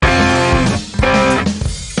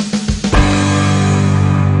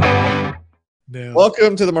afternoon.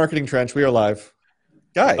 Welcome to the Marketing Trench. We are live.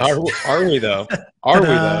 Guys, Are we though? Are we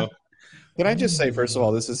though? can I just say, first of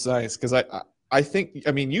all, this is nice because I think,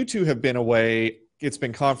 you two have been away. It's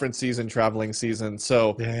been conference season, traveling season.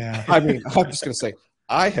 So, Yeah. I'm just going to say,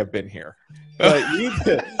 I have been here. But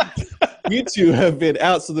you two have been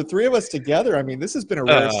out. So the three of us together, this has been a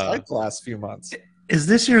rare sight the last few months. Is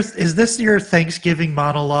this your Thanksgiving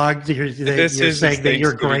monologue? You're saying that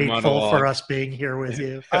you're grateful for us being here with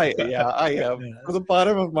you. I am. From the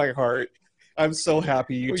bottom of my heart, I'm so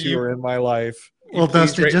happy you two are in my life. Well,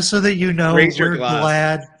 Dustin, just so that you know, we're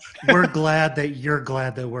glass. glad that you're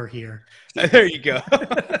glad that we're here. There you go.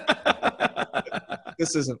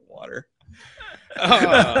 This isn't water.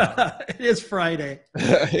 It's Friday.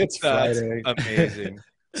 It's Friday. That's amazing.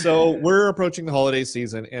 So we're approaching the holiday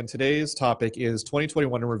season, and today's topic is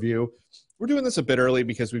 2021 in review. We're doing this a bit early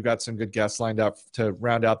because we've got some good guests lined up to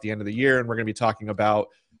round out the end of the year, and we're going to be talking about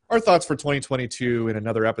our thoughts for 2022 in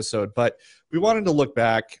another episode. But we wanted to look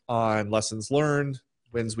back on lessons learned,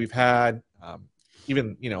 wins we've had,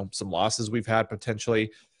 even some losses we've had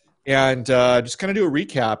potentially, and just kind of do a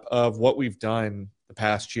recap of what we've done the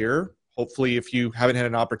past year. Hopefully, if you haven't had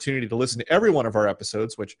an opportunity to listen to every one of our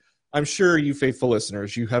episodes, which I'm sure you faithful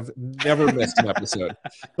listeners, you have never missed an episode.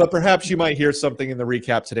 But perhaps you might hear something in the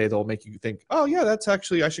recap today that will make you think, oh, yeah, that's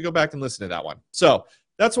actually, I should go back and listen to that one. So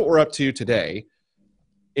that's what we're up to today.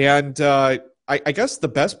 And I guess the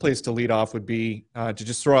best place to lead off would be to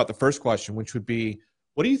just throw out the first question, which would be,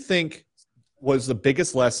 what do you think was the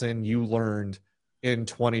biggest lesson you learned in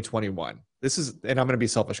 2021? This is, and I'm going to be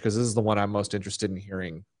selfish because this is the one I'm most interested in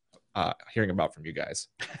hearing about from you guys.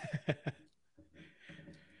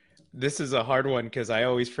 This is a hard one because I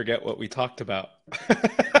always forget what we talked about.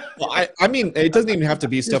 Well, it doesn't even have to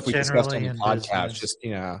be stuff we discussed on the podcast. Business. Just,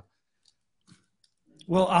 yeah.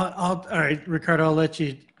 Well, all right, Ricardo,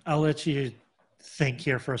 I'll let you think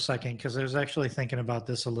here for a second because I was actually thinking about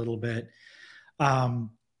this a little bit. And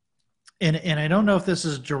I don't know if this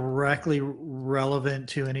is directly relevant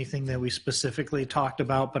to anything that we specifically talked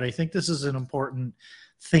about, but I think this is an important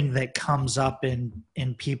thing that comes up in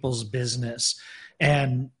people's business.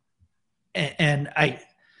 And I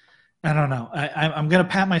don't know. I'm going to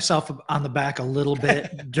pat myself on the back a little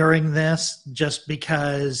bit during this, just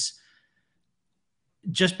because.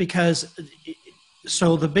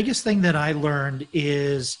 So the biggest thing that I learned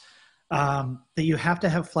is that you have to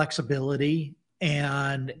have flexibility,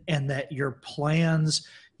 and that your plans,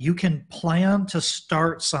 you can plan to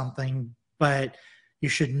start something, but you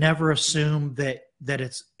should never assume that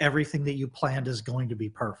it's everything that you planned is going to be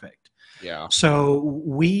perfect. Yeah. So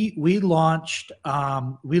we launched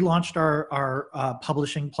our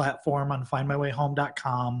publishing platform on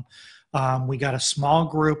findmywayhome.com. We got a small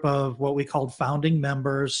group of what we called founding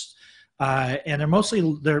members, and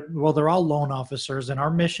they're all loan officers, and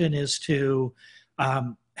our mission is to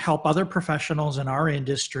help other professionals in our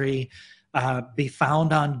industry be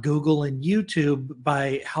found on Google and YouTube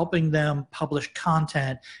by helping them publish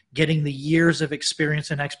content, getting the years of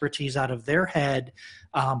experience and expertise out of their head,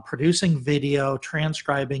 producing video,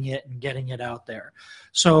 transcribing it, and getting it out there.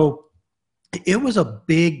 So it was a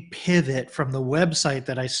big pivot from the website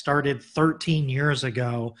that I started 13 years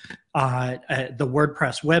ago, the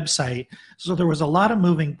WordPress website. So there was a lot of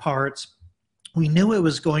moving parts. We knew it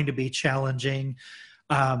was going to be challenging.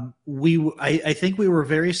 I think we were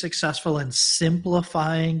very successful in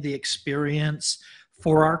simplifying the experience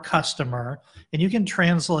for our customer, and you can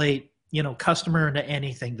translate, customer into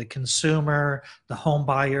anything, the consumer, the home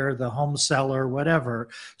buyer, the home seller, whatever.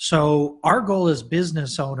 So our goal as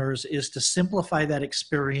business owners is to simplify that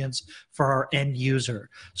experience for our end user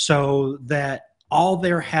so that all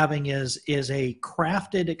they're having is a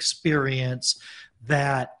crafted experience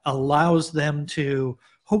that allows them to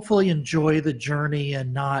hopefully enjoy the journey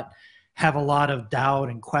and not have a lot of doubt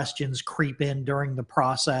and questions creep in during the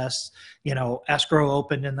process. Escrow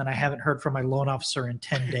opened and then I haven't heard from my loan officer in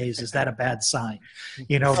 10 days. Is that a bad sign?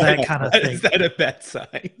 That kind of thing. Is that a bad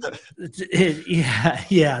sign?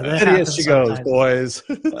 Yeah. That Yes, she goes, boys.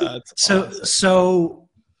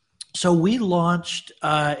 So we launched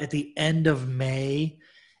at the end of May,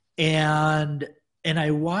 and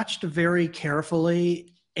I watched very carefully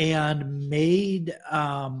and made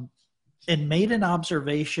an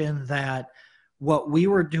observation that what we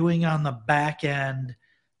were doing on the back end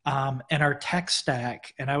and our tech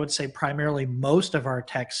stack, and I would say primarily most of our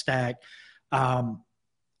tech stack,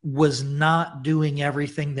 was not doing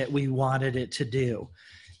everything that we wanted it to do.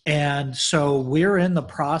 And so we're in the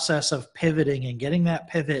process of pivoting and getting that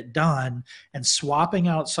pivot done and swapping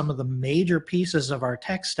out some of the major pieces of our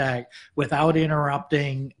tech stack without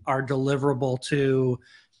interrupting our deliverable to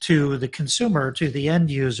to the consumer, to the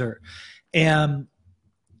end user. And,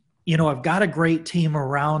 I've got a great team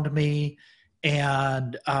around me,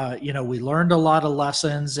 and, we learned a lot of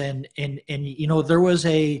lessons, and there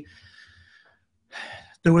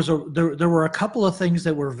were a couple of things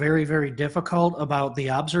that were very, very difficult about the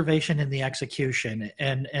observation and the execution.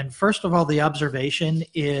 And first of all, the observation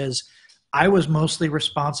is I was mostly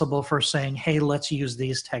responsible for saying, hey, let's use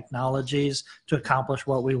these technologies to accomplish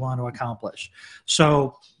what we want to accomplish.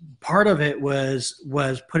 So part of it was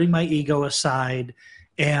putting my ego aside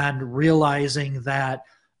and realizing that,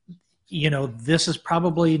 this is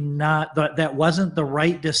probably not, that wasn't the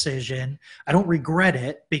right decision. I don't regret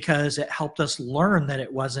it because it helped us learn that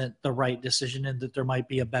it wasn't the right decision and that there might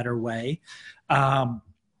be a better way. But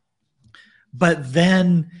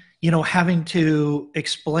then, having to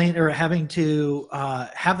explain or having to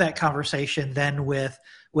have that conversation then with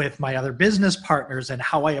my other business partners and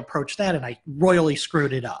how I approached that, and I royally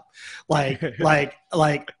screwed it up. Like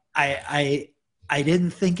I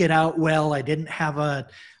didn't think it out well. I didn't have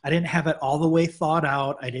it all the way thought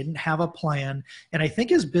out. I didn't have a plan. And I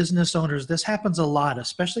think as business owners, this happens a lot,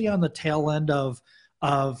 especially on the tail end of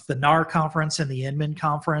the NAR conference and the Inman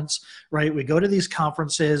conference, right? We go to these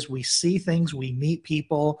conferences, we see things, we meet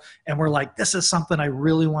people, and we're like, this is something I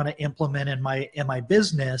really want to implement in my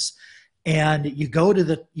business. And you go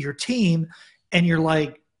to your team and you're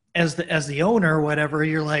like, as the owner or whatever,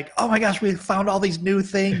 you're like, oh my gosh, we found all these new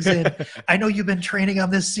things. And I know you've been training on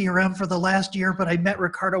this CRM for the last year, but I met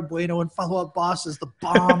Ricardo Bueno and Follow Up Boss is the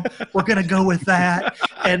bomb. We're going to go with that.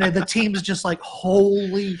 And then the team's just like,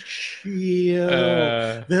 holy shit,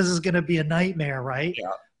 this is going to be a nightmare. Right.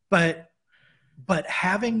 Yeah. But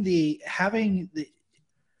having the,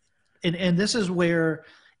 and this is where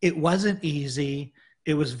it wasn't easy.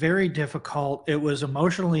 It was very difficult. It was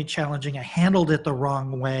emotionally challenging. I handled it the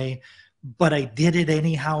wrong way, but I did it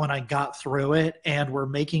anyhow, and I got through it. And we're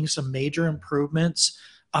making some major improvements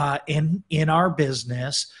in our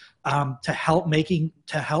business to help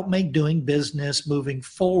make doing business moving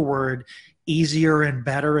forward easier and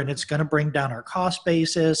better. And it's going to bring down our cost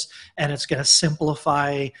basis, and it's going to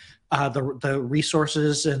simplify the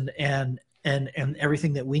resources and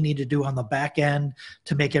everything that we need to do on the back end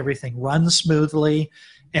to make everything run smoothly.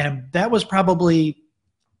 And that was probably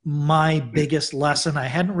my biggest lesson. I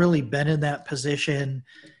hadn't really been in that position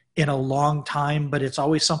in a long time, but it's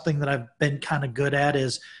always something that I've been kind of good at,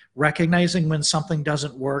 is recognizing when something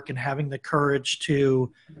doesn't work and having the courage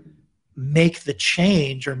to make the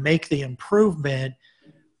change or make the improvement,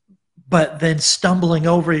 but then stumbling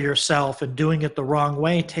over yourself and doing it the wrong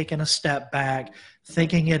way, taking a step back,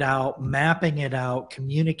 thinking it out, mapping it out,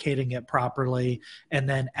 communicating it properly, and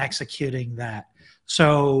then executing that.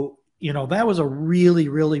 So, that was a really,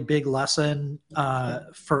 really big lesson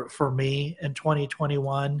for me in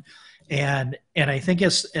 2021. And I think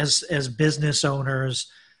as business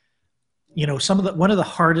owners, one of the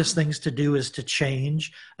hardest things to do is to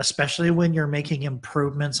change, especially when you're making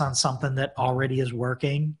improvements on something that already is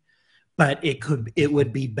working, but it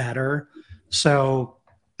would be better. So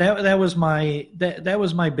that was my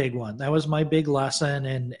big one. That was my big lesson,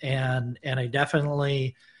 and I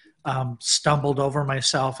definitely stumbled over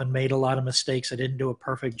myself and made a lot of mistakes. I didn't do a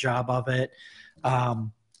perfect job of it,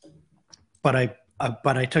 but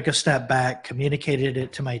I took a step back, communicated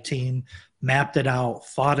it to my team, mapped it out,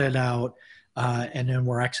 thought it out, and then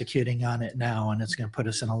we're executing on it now, and it's going to put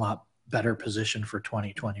us in a lot better position for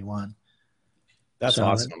 2021. That's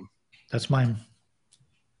awesome. That's mine.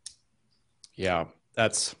 Yeah.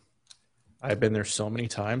 I've been there so many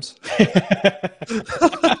times.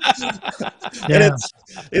 Yeah. And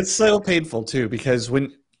it's so painful too, because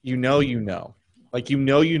when you know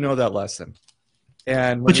that lesson.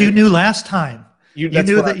 But you knew last time. You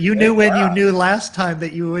knew when yeah. you knew last time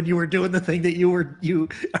that when you were doing the thing that you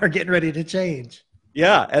are getting ready to change.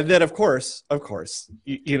 Yeah. And then of course,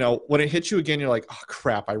 when it hits you again, you're like, oh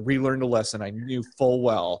crap, I relearned a lesson I knew full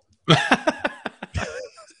well.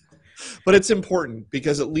 But it's important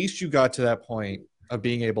because at least you got to that point of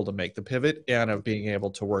being able to make the pivot and of being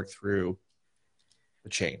able to work through the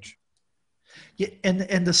change. Yeah,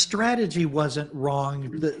 and the strategy wasn't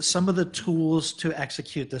wrong. Some of the tools to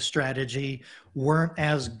execute the strategy weren't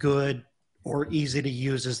as good or easy to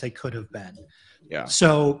use as they could have been. Yeah.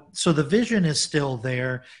 So the vision is still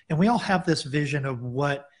there, and we all have this vision of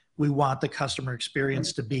what we want the customer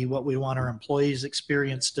experience to be, what we want our employees'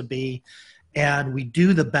 experience to be. And we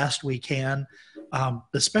do the best we can,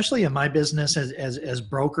 especially in my business as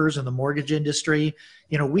brokers in the mortgage industry.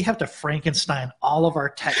 We have to Frankenstein all of our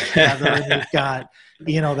tech together. And we've got,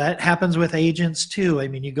 that happens with agents too. I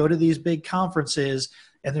mean, you go to these big conferences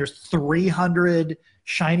and there's 300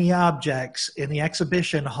 shiny objects in the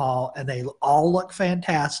exhibition hall, and they all look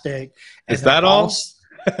fantastic. And Is that all?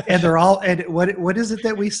 And they're all, and what is it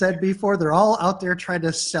that we said before? They're all out there trying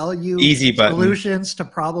to sell you Easy button. solutions to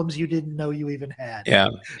problems you didn't know you even had. Yeah.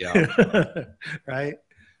 Right.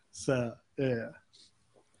 So yeah.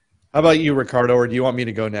 How about you, Ricardo, or do you want me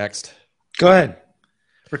to go next? Go ahead.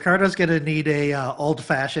 Ricardo's going to need a old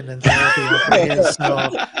fashioned in therapy for his, so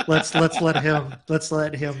let's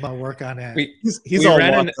let him work on that. He's we all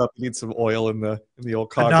ran locked up. He needs some oil in the old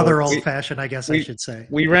cog. Another old fashioned, I guess I should say.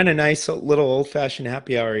 We ran a nice little old fashioned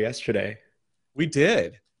happy hour yesterday. We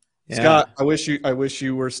did. Yeah. Scott, I wish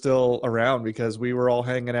you were still around, because we were all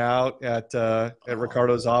hanging out at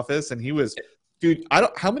Ricardo's office, and he was, dude.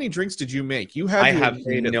 How many drinks did you make? I have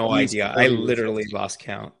no idea. I literally lost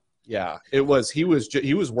count. Yeah, it was. He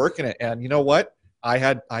was working it, and you know what? I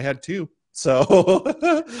had two. So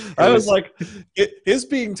I was like, his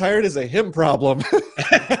being tired is a him problem.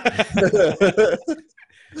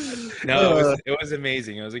 No, it was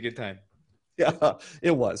amazing. It was a good time. Yeah,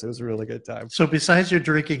 it was. It was a really good time. So besides your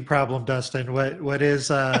drinking problem, Dustin, what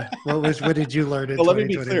did you learn in Well, let me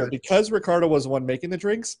be 2021? clear. Because Ricardo was the one making the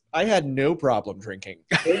drinks, I had no problem drinking.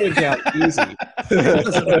 It went down easy.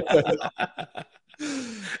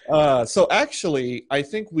 So actually, I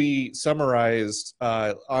think we summarized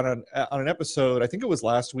on an episode. I think it was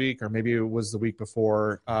last week, or maybe it was the week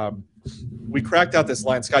before. We cracked out this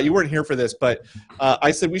line. Scott, you weren't here for this, but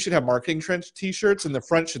I said we should have marketing trend T-shirts, and the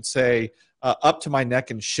front should say "Up to my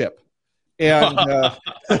neck and ship." And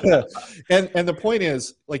and the point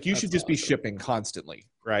is, like, you should just be shipping constantly,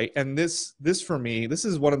 right? And this for me, this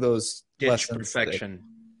is one of those lessons. Perfection.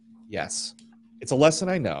 Yes, it's a lesson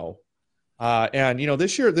I know. And you know,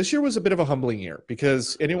 this year was a bit of a humbling year,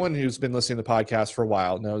 because anyone who's been listening to the podcast for a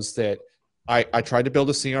while knows that I tried to build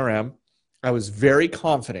a CRM. I was very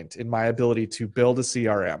confident in my ability to build a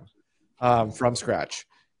CRM from scratch.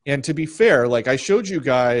 And to be fair, like, I showed you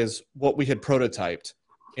guys what we had prototyped,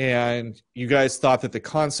 and you guys thought that the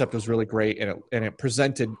concept was really great, and it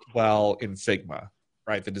presented well in Figma,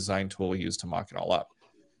 right? The design tool we use to mock it all up.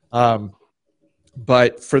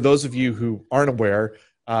 But for those of you who aren't aware,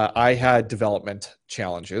 I had development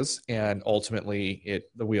challenges, and ultimately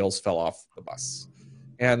the wheels fell off the bus.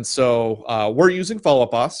 And so we're using Follow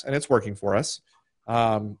Up Boss, and it's working for us.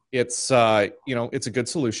 It's a good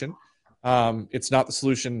solution. It's not the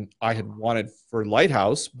solution I had wanted for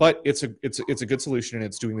Lighthouse, but it's a good solution, and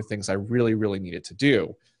it's doing the things I really, really needed to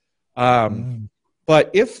do. But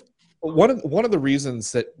if one of the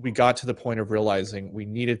reasons that we got to the point of realizing we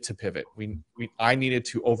needed to pivot, I needed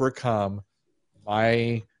to overcome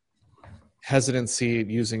my hesitancy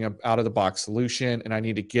using an out-of-the-box solution, and I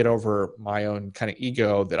need to get over my own kind of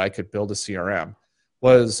ego that I could build a CRM,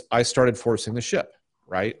 was I started forcing the ship,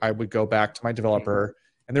 right? I would go back to my developer,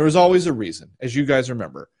 and there was always a reason. As you guys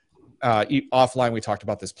remember, offline we talked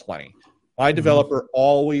about this plenty. My developer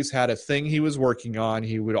always had a thing he was working on.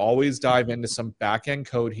 He would always dive into some back-end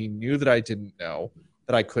code he knew that I didn't know,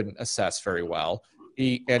 that I couldn't assess very well.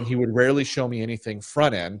 He would rarely show me anything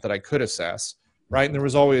front-end that I could assess. Right, and there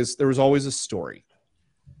was always a story.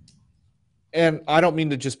 And I don't mean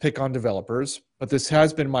to just pick on developers, but this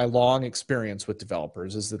has been my long experience with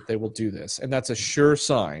developers, is that they will do this. And that's a sure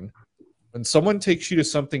sign. When someone takes you to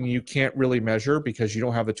something you can't really measure because you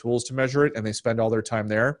don't have the tools to measure it, and they spend all their time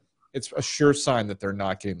there, it's a sure sign that they're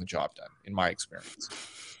not getting the job done, in my experience.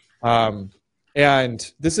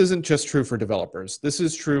 And this isn't just true for developers. This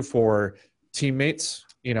is true for teammates,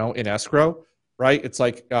 in escrow, right? It's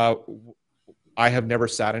like, I have never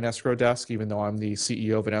sat an escrow desk, even though I'm the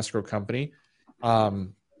CEO of an escrow company.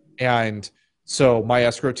 And so my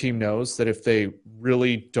escrow team knows that if they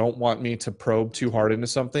really don't want me to probe too hard into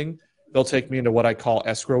something, they'll take me into what I call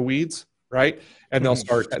escrow weeds, right? And they'll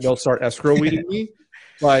start escrow weeding me.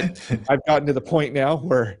 But I've gotten to the point now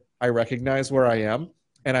where I recognize where I am,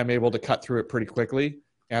 and I'm able to cut through it pretty quickly.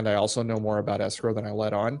 And I also know more about escrow than I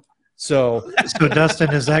let on. So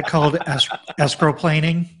Dustin, is that called escrow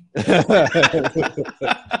planing?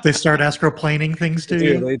 They start escrow planing things to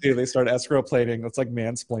you? They do. They start escrow planing. That's like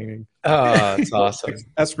mansplaining. Oh, that's awesome.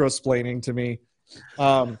 Escrow splaining to me.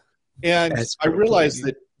 And I realized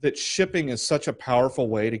that shipping is such a powerful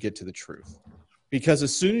way to get to the truth. Because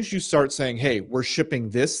as soon as you start saying, hey, we're shipping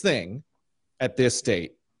this thing at this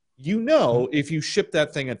date, if you ship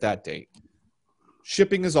that thing at that date.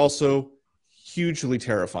 Shipping is also hugely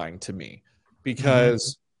terrifying to me,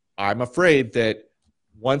 because I'm afraid that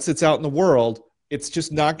once it's out in the world, it's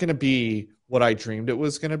just not going to be what I dreamed it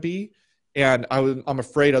was going to be. And I'm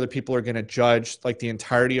afraid other people are going to judge like the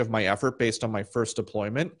entirety of my effort based on my first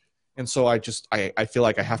deployment. And so I feel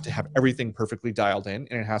like I have to have everything perfectly dialed in,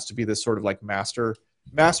 and it has to be this sort of like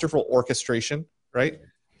masterful orchestration, right?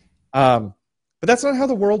 But that's not how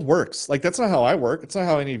the world works. Like, that's not how I work. It's not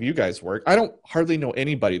how any of you guys work. I don't hardly know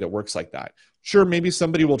anybody that works like that. Sure, maybe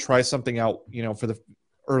somebody will try something out, for the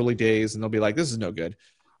early days, and they'll be like, this is no good.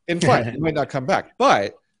 And fine, it might not come back.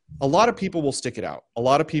 But a lot of people will stick it out. A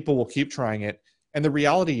lot of people will keep trying it. And the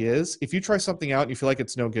reality is, if you try something out and you feel like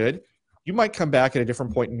it's no good, you might come back at a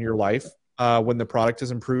different point in your life when the product is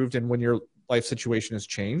improved and when your life situation has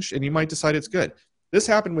changed, and you might decide it's good. This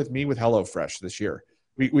happened with me with HelloFresh this year.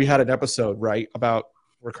 We had an episode, right, about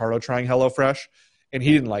Ricardo trying HelloFresh, and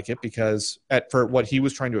he didn't like it because for what he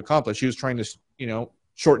was trying to accomplish, he was trying to,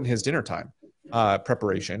 shorten his dinner time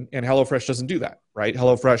preparation, and HelloFresh doesn't do that, right?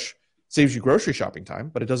 HelloFresh saves you grocery shopping time,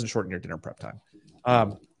 but it doesn't shorten your dinner prep time.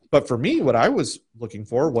 But for me, what I was looking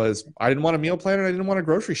for was I didn't want a meal plan and I didn't want to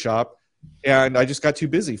grocery shop, and I just got too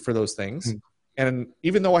busy for those things. Mm-hmm. And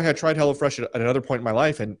even though I had tried HelloFresh at another point in my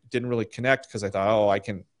life and didn't really connect because I thought, I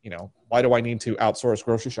can, why do I need to outsource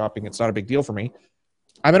grocery shopping? It's not a big deal for me.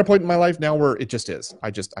 I'm at a point in my life now where it just is.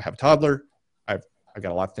 I have a toddler. I've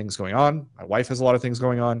got a lot of things going on. My wife has a lot of things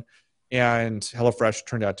going on. And HelloFresh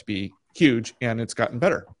turned out to be huge, and it's gotten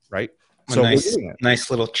better, right? So nice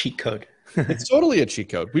little cheat code. It's totally a cheat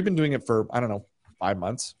code. We've been doing it for, 5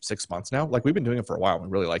 months, 6 months now. Like, we've been doing it for a while. We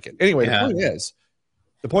really like it. Anyway,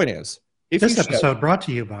 the point is, if this episode brought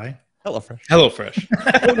to you by HelloFresh.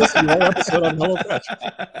 HelloFresh. Listen to our episode on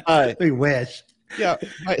HelloFresh. We wish. Yeah.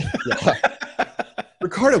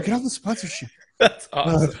 Ricardo, get on the sponsorship. That's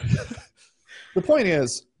awesome. The point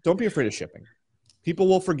is, don't be afraid of shipping. People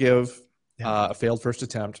will forgive a failed first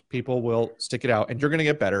attempt. People will stick it out, and you're going to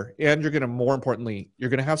get better. And you're going to, more importantly,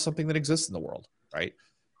 you're going to have something that exists in the world, right?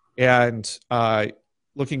 And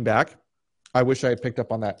looking back, I wish I had picked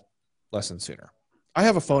up on that lesson sooner. I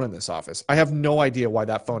have a phone in this office. I have no idea why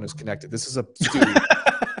that phone is connected. This is a studio.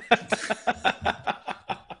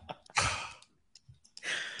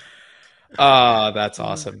 That's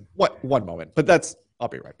awesome. What? One moment. But I'll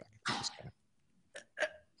be right back.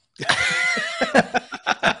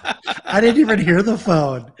 I didn't even hear the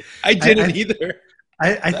phone. I didn't either.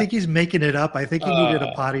 I think he's making it up. I think he needed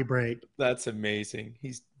a potty break. That's amazing.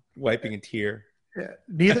 He's wiping a tear. Yeah.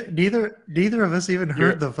 Neither of us even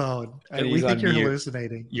heard the phone. We think you're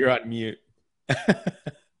hallucinating. You're on mute.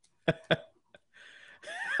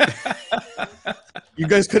 You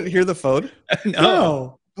guys couldn't hear the phone?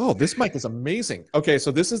 No. Oh, this mic is amazing. Okay,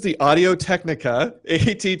 so this is the Audio Technica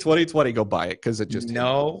AT2020. Go buy it because it just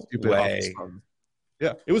no way.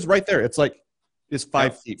 Yeah, it was right there. It's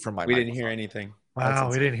 5 feet from my. We didn't hear anything. Wow,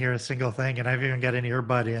 we didn't hear a single thing, and I've even got an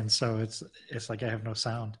earbud in, so it's like I have no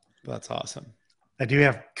sound. That's awesome. I do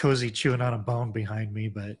have Cozy chewing on a bone behind me,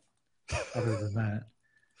 but other than that.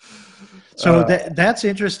 So that's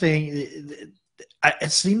interesting.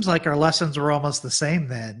 It seems like our lessons were almost the same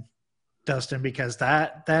then, Dustin, because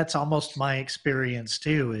that's almost my experience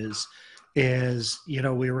too, is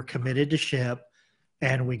we were committed to ship,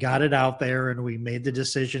 and we got it out there, and we made the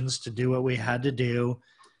decisions to do what we had to do,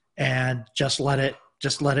 and just let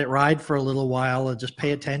it ride for a little while, and just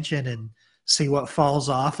pay attention and see what falls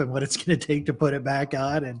off and what it's going to take to put it back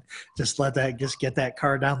on, and just get that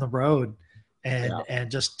car down the road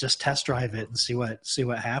and just test drive it and see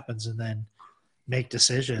what happens, and then make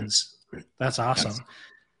decisions. That's awesome. Yes.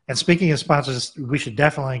 And speaking of sponsors, we should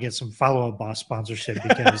definitely get some Follow Up Boss sponsorship,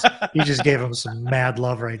 because you just gave them some mad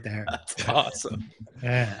love right there. That's awesome.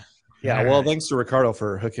 Yeah. Yeah. Well, thanks to Ricardo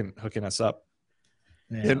for hooking us up.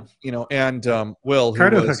 Yeah. And Will, who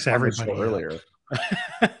Ricardo was hooks everybody earlier.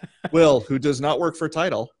 Will, who does not work for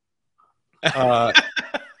Tidal,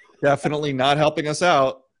 definitely not helping us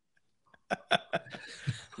out.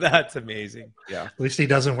 That's amazing. Yeah. At least he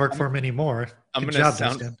doesn't work for him anymore. I'm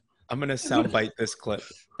gonna soundbite this clip.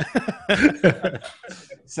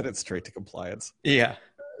 Set it straight to compliance. Yeah.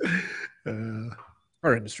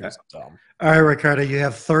 Our industry is dumb. All right, Ricardo, you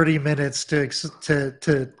have 30 minutes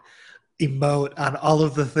to emote on all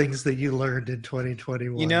of the things that you learned in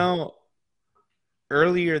 2021.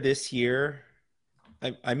 Earlier this year,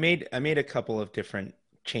 I made a couple of different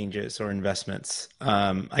changes or investments.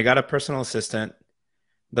 I got a personal assistant.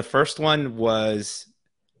 The first one was,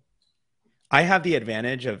 I have the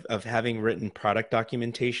advantage of having written product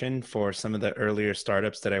documentation for some of the earlier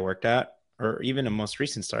startups that I worked at, or even a most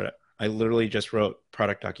recent startup. I literally just wrote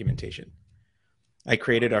product documentation. I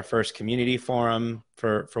created our first community forum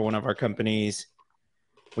for one of our companies.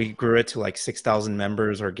 We grew it to like 6,000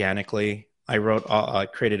 members organically. I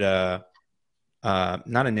created a,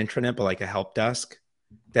 not an intranet, but like a help desk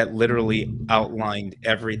that literally outlined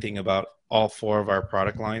everything about all 4 of our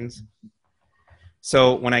product lines.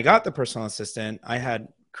 So when I got the personal assistant, I had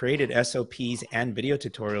created SOPs and video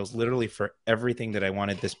tutorials literally for everything that I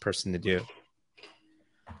wanted this person to do.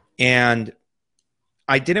 And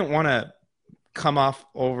I didn't want to come off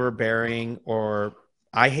overbearing, or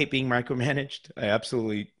I hate being micromanaged. I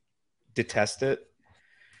absolutely detest it.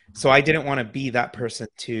 So I didn't want to be that person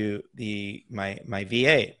to my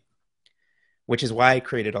VA, which is why I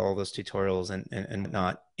created all those tutorials and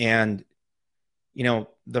whatnot. And, you know,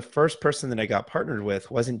 the first person that I got partnered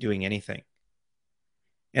with wasn't doing anything.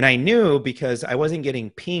 And I knew because I wasn't getting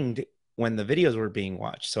pinged when the videos were being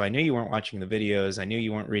watched. So I knew you weren't watching the videos. I knew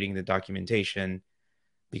you weren't reading the documentation,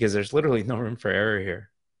 because there's literally no room for error here.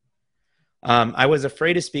 I was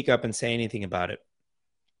afraid to speak up and say anything about it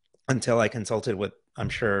until I consulted with, I'm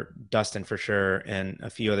sure, Dustin for sure, and a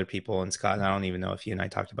few other people, and Scott, and I don't even know if you and I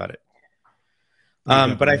talked about it.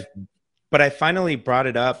 But I finally brought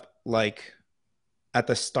it up like at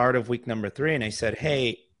the start of week number 3, and I said,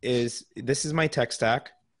 hey, this is my tech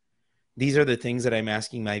stack. These are the things that I'm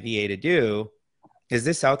asking my VA to do. Is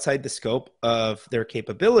this outside the scope of their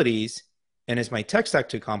capabilities? And is my tech stack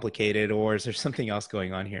too complicated, or is there something else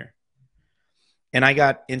going on here? And I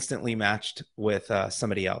got instantly matched with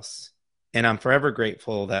somebody else. And I'm forever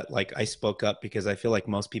grateful that like I spoke up, because I feel like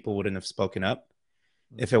most people wouldn't have spoken up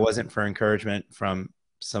if it wasn't for encouragement from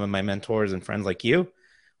some of my mentors and friends like you.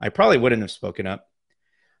 I probably wouldn't have spoken up.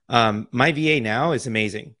 My VA now is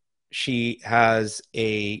amazing. She has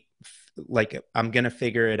a like, I'm going to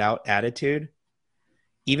figure it out attitude.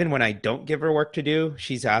 Even when I don't give her work to do,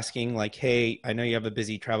 she's asking like, hey, I know you have a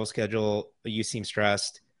busy travel schedule, but you seem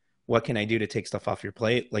stressed. What can I do to take stuff off your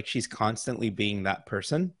plate? Like, she's constantly being that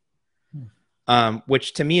person,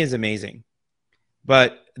 which to me is amazing.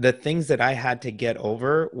 But the things that I had to get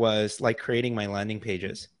over was like creating my landing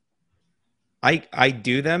pages. I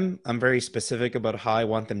do them. I'm very specific about how I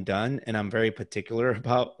want them done. And I'm very particular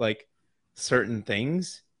about like certain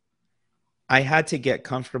things. I had to get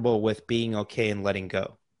comfortable with being okay and letting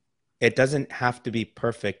go. It doesn't have to be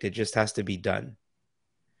perfect. It just has to be done.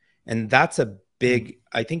 And that's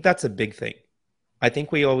I think that's a big thing. I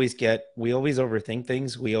think we always overthink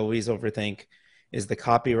things. We always overthink, is the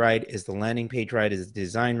copy right? Is the landing page right? Is the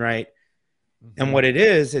design right? Mm-hmm. And what it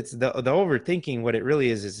is, it's the overthinking. What it really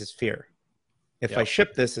is fear. If I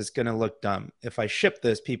ship this, it's going to look dumb. If I ship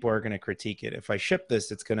this, people are going to critique it. If I ship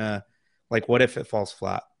this, it's going to, like, what if it falls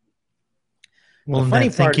flat? Well, the funny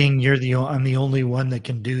part, thinking I'm the only one that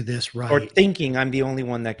can do this right. Or thinking I'm the only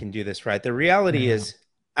one that can do this right. The reality is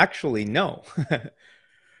actually no.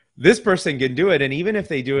 This person can do it. And even if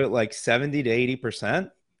they do it like 70 to 80%,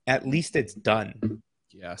 at least it's done.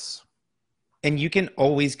 Yes. And you can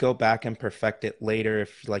always go back and perfect it later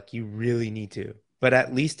if like you really need to, but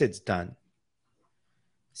at least it's done.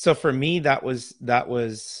 So for me, that was,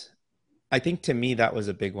 I think to me, that was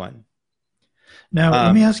a big one. Now,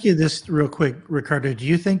 let me ask you this real quick, Ricardo. Do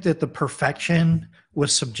you think that the perfection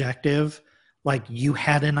was subjective? Like you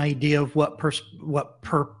had an idea of what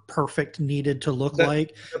perfect needed to look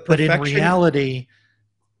like, but in reality,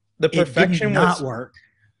 the perfection did not work.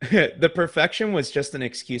 The perfection was just an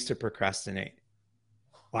excuse to procrastinate.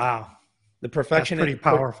 Wow. The perfection That's pretty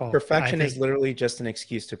powerful. Perfection is literally just an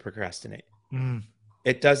excuse to procrastinate.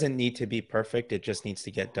 It doesn't need to be perfect. It just needs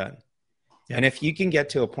to get done. Yeah. And if you can get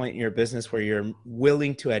to a point in your business where you're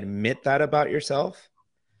willing to admit that about yourself,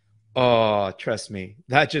 oh, trust me,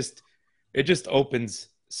 it just opens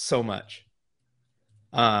so much.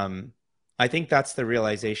 I think that's the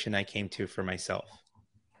realization I came to for myself.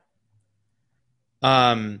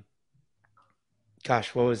 Gosh,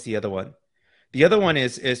 what was the other one? The other one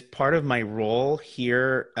is part of my role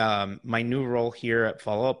here. My new role here at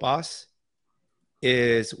Follow Up Boss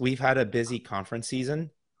is we've had a busy conference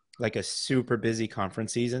season, like a super busy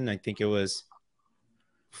conference season. I think it was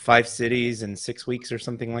 5 cities in 6 weeks or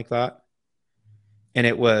something like that. And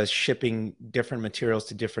it was shipping different materials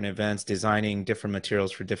to different events, designing different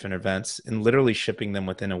materials for different events, and literally shipping them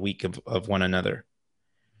within a week of one another.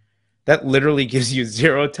 That literally gives you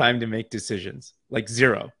 0 time to make decisions, like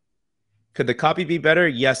 0. Could the copy be better?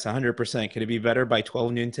 Yes, 100%. Could it be better by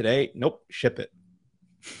 12 noon today? Nope, ship it.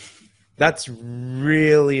 That's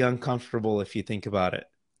really uncomfortable if you think about it.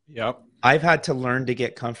 Yep. I've had to learn to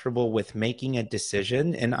get comfortable with making a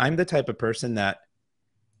decision. And I'm the type of person that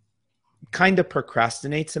kind of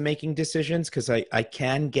procrastinates in making decisions because I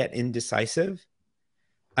can get indecisive.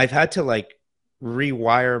 I've had to like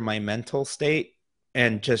rewire my mental state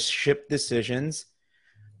and just ship decisions.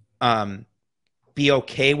 Be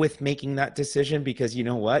okay with making that decision because you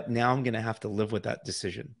know what? Now I'm going to have to live with that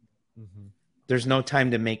decision. Mm-hmm. There's no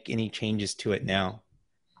time to make any changes to it now.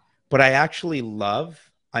 But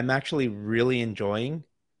I'm actually really enjoying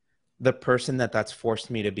the person that's forced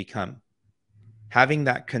me to become. Having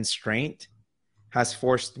that constraint has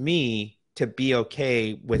forced me to be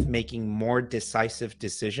okay with making more decisive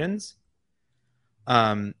decisions.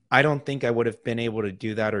 I don't think I would have been able to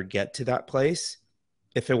do that or get to that place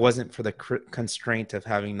if it wasn't for the constraint of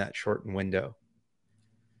having that shortened window.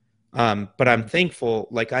 But I'm thankful.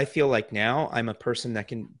 Like, I feel like now I'm a person that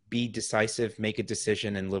can be decisive, make a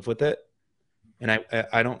decision, and live with it. And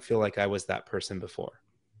I don't feel like I was that person before.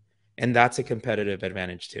 And that's a competitive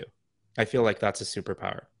advantage too. I feel like that's a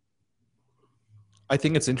superpower. I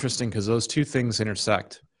think it's interesting because those two things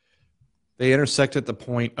intersect. They intersect at the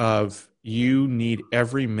point of you need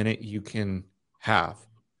every minute you can have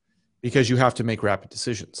because you have to make rapid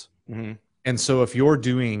decisions. Mm-hmm. And so if you're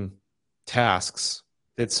doing tasks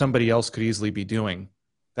that somebody else could easily be doing,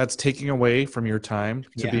 that's taking away from your time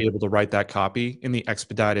to be able to write that copy in the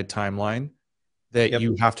expedited timeline that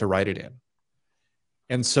you have to write it in.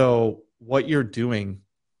 And so what you're doing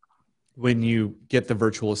when you get the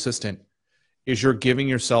virtual assistant is you're giving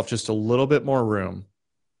yourself just a little bit more room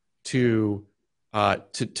to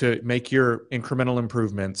make your incremental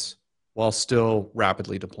improvements while still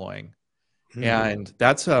rapidly deploying. Mm-hmm. And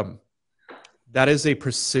that is a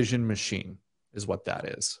precision machine is what that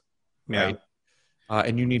is. Yeah. Right?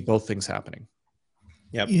 And you need both things happening.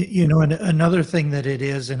 Yep. You know, and another thing that it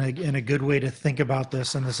is, and a good way to think about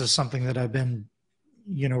this, and this is something that I've been,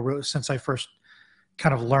 you know, since I first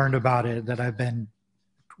kind of learned about it, that I've been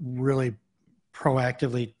really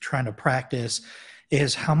proactively trying to practice,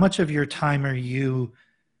 is how much of your time are you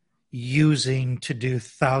using to do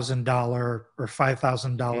 $1,000 or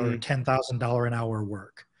 $5,000 or $10,000 an hour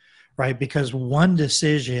work, right? Because one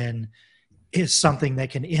decision is something that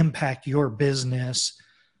can impact your business,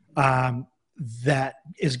 that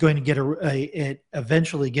is going to get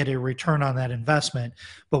eventually get a return on that investment.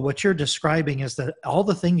 But what you're describing is that all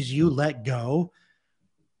the things you let go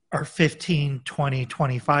are $15, $20,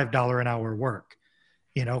 $25 an hour work.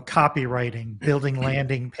 You know, copywriting, building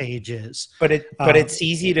landing pages. But it's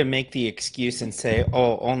easy to make the excuse and say,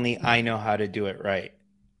 "Oh, only I know how to do it right,"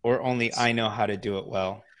 or "Only I know how to do it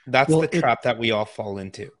well." That's the trap that we all fall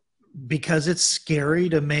into. Because it's scary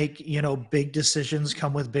to make, you know, big decisions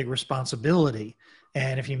come with big responsibility.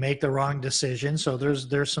 And if you make the wrong decision, so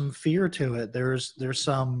there's some fear to it. There's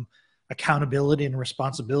some accountability and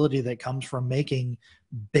responsibility that comes from making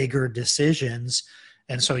bigger decisions.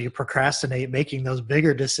 And so you procrastinate making those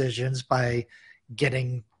bigger decisions by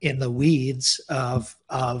getting in the weeds of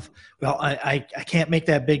well, I can't make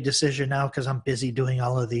that big decision now because I'm busy doing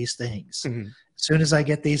all of these things. Mm-hmm. As soon as I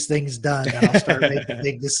get these things done, then I'll start making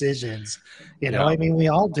big decisions. You know, I mean, we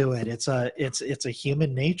all do it. It's a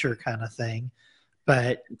human nature kind of thing,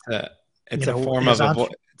 but it's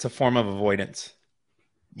a form of avoidance.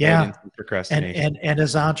 Yeah. Procrastination. And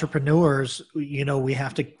as entrepreneurs, you know, we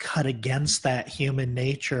have to cut against that human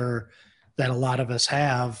nature that a lot of us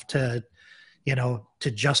have to, you know, to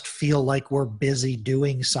just feel like we're busy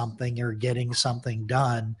doing something or getting something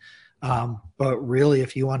done. But really,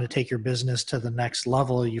 if you want to take your business to the next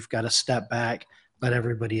level, you've got to step back, let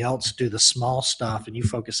everybody else do the small stuff, and you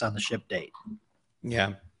focus on the ship date.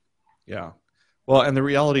 Yeah. Yeah. Well, and the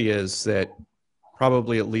reality is that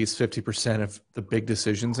probably at least 50% of the big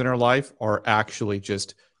decisions in our life are actually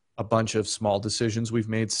just a bunch of small decisions we've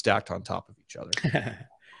made stacked on top of each other.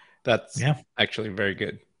 That's actually very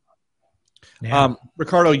good. Yeah.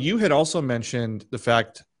 Ricardo, you had also mentioned the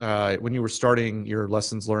fact when you were starting your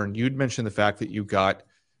lessons learned, you'd mentioned the fact that you got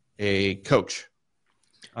a coach.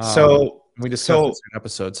 So we discussed this in an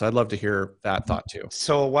episode, so I'd love to hear that thought too.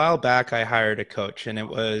 So a while back, I hired a coach, and it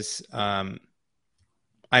was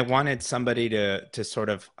I wanted somebody to sort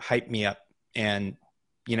of hype me up and,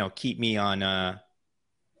 you know, keep me on.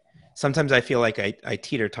 Sometimes I feel like I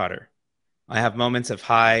teeter-totter. I have moments of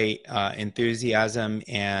high enthusiasm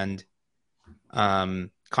and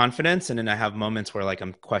confidence, and then I have moments where like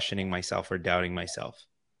I'm questioning myself or doubting myself.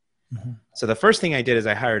 Mm-hmm. So the first thing I did is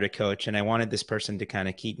I hired a coach, and I wanted this person to kind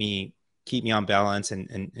of keep me on balance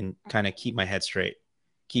and kind of keep my head straight,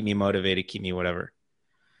 keep me motivated, keep me whatever.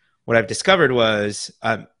 What I've discovered was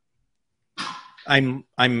I'm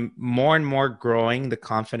more and more growing the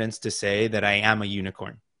confidence to say that I am a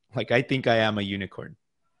unicorn. Like, I think I am a unicorn.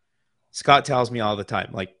 Scott tells me all the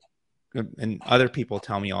time, like, and other people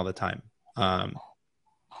tell me all the time.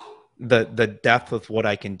 The depth of what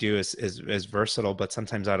I can do is versatile, but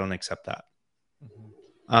sometimes I don't accept that.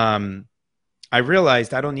 Mm-hmm. I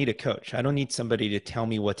realized I don't need a coach. I don't need somebody to tell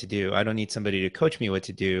me what to do. I don't need somebody to coach me what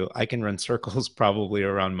to do. I can run circles probably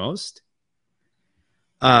around most.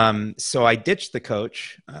 So I ditched the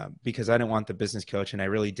coach because I didn't want the business coach, and I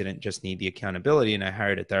really didn't just need the accountability, and I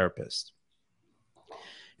hired a therapist.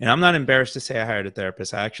 And I'm not embarrassed to say I hired a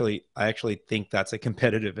therapist. I actually think that's a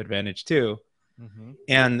competitive advantage too. Mm-hmm.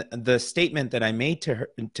 And the statement that I made to her,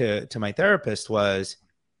 to my therapist was,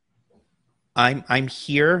 I'm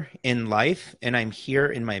here in life and I'm here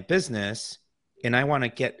in my business, and I want to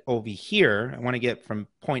get over here. I want to get from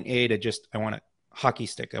point A to just, I want to hockey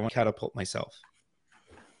stick. I want to catapult myself.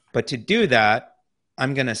 But to do that,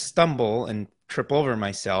 I'm going to stumble and trip over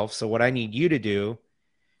myself. So what I need you to do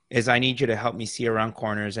is I need you to help me see around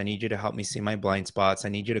corners. I need you to help me see my blind spots. I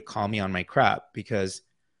need you to call me on my crap, because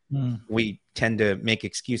we tend to make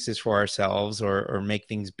excuses for ourselves or make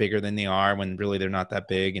things bigger than they are when really they're not that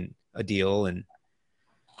big and a deal. And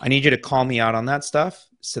I need you to call me out on that stuff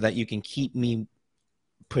so that you can keep me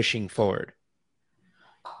pushing forward.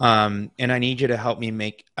 And I need you to help me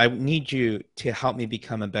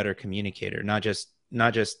become a better communicator, not just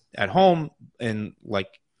at home and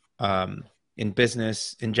like, in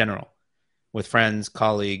business in general, with friends,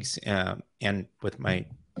 colleagues, and with my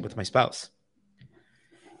spouse.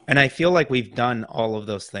 And I feel like we've done all of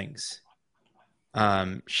those things.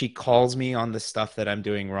 She calls me on the stuff that I'm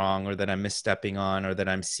doing wrong, or that I'm misstepping on, or that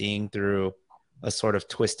I'm seeing through a sort of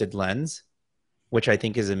twisted lens, which I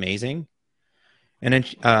think is amazing. And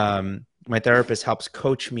then my therapist helps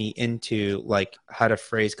coach me into like how to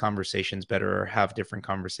phrase conversations better or have different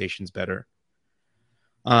conversations better.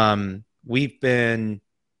 We've been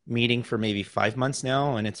meeting for maybe 5 months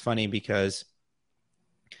now. And it's funny because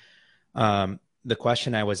the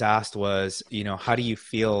question I was asked was, how do you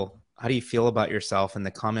feel about yourself? And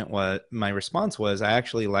my response was, I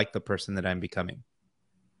actually like the person that I'm becoming.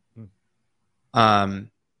 I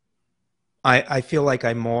feel like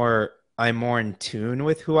I'm more in tune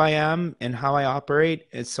with who I am and how I operate.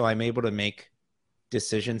 And so I'm able to make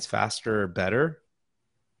decisions faster or better.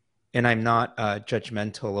 And I'm not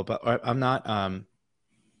judgmental about, or I'm not,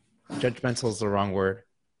 judgmental is the wrong word.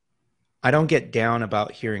 I don't get down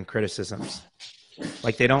about hearing criticisms.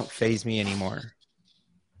 Like, they don't faze me anymore.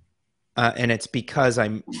 And it's because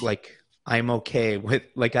I'm okay with,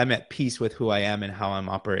 like, I'm at peace with who I am and how I'm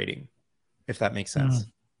operating, if that makes sense.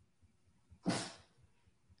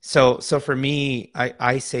 So for me,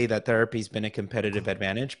 I say that therapy's been a competitive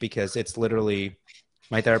advantage, because it's literally,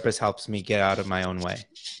 my therapist helps me get out of my own way.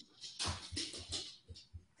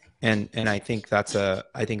 And I think that's a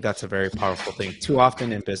very powerful thing. Too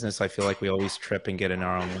often in business, I feel like we always trip and get in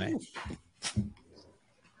our own way.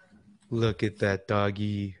 Look at that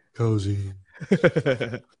doggy. Cozy.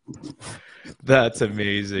 That's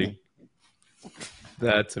amazing.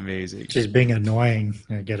 That's amazing. She's being annoying.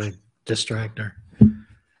 I gotta distract her.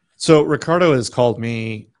 So Ricardo has called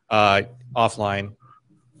me offline.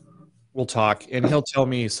 We'll talk, and he'll tell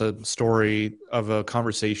me some story of a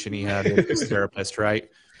conversation he had with his therapist, right?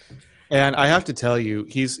 And I have to tell you,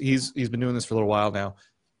 he's been doing this for a little while now,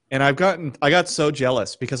 and I got so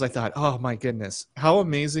jealous, because I thought, oh my goodness, how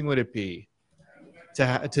amazing would it be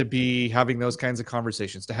to be having those kinds of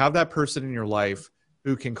conversations, to have that person in your life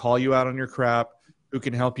who can call you out on your crap, who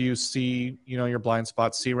can help you see, your blind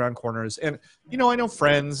spots, see around corners. And, I know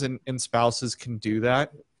friends and spouses can do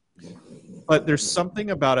that, but there's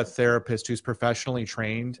something about a therapist who's professionally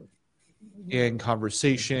trained in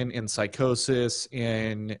conversation, in psychosis,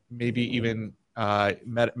 in maybe even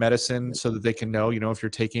medicine, so that they can know, if you're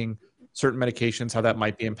taking certain medications, how that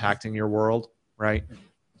might be impacting your world, right?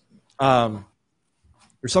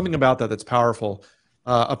 There's something about that that's powerful.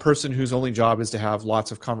 A person whose only job is to have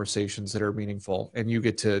lots of conversations that are meaningful, and you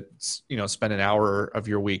get to, spend an hour of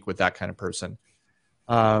your week with that kind of person.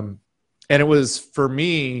 And it was, for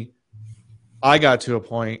me, I got to a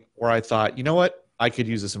point where I thought, you know what, I could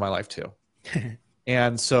use this in my life too.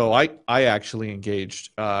 And so I actually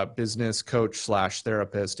engaged a business coach /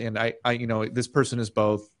 therapist. And I this person is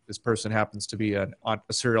both. This person happens to be a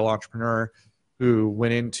serial entrepreneur who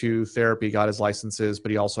went into therapy, got his licenses, but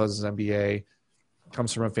he also has his MBA,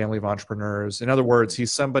 comes from a family of entrepreneurs. In other words,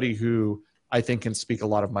 he's somebody who I think can speak a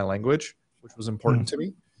lot of my language, which was important to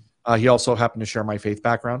me. He also happened to share my faith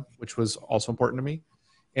background, which was also important to me.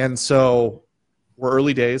 And so we're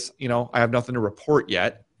early days. I have nothing to report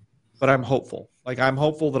yet, but I'm hopeful. I'm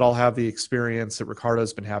hopeful that I'll have the experience that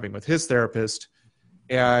Ricardo's been having with his therapist.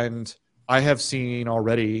 And I have seen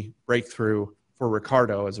already breakthrough for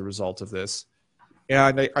Ricardo as a result of this.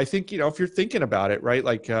 And I think, if you're thinking about it, right,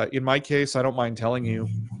 in my case, I don't mind telling you,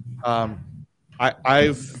 I'm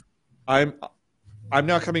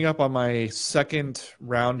now coming up on my second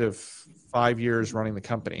round of 5 years running the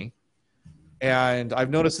company. And I've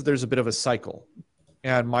noticed that there's a bit of a cycle.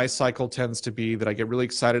 And my cycle tends to be that I get really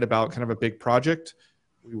excited about kind of a big project.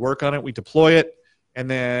 We work on it, we deploy it, and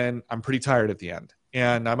then I'm pretty tired at the end.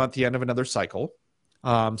 And I'm at the end of another cycle.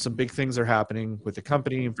 Some big things are happening with the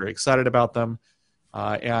company. I'm very excited about them.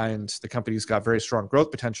 And the company's got very strong growth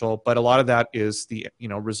potential. But a lot of that is the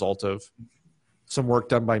result of some work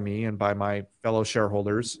done by me and by my fellow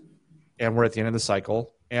shareholders. And we're at the end of the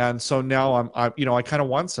cycle. And so now I kind of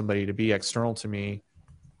want somebody to be external to me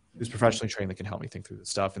who's professionally trained that can help me think through this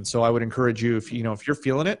stuff. And so I would encourage you, if you're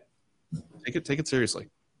feeling it, take it seriously,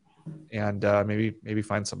 and maybe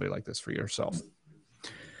find somebody like this for yourself.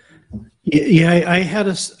 Yeah, I had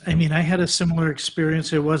a similar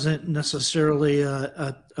experience. It wasn't necessarily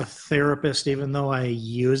a therapist, even though I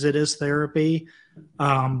use it as therapy,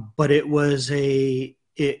 but it was a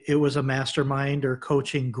mastermind or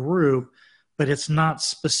coaching group, but it's not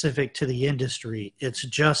specific to the industry. It's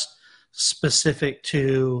just specific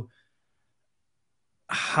to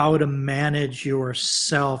how to manage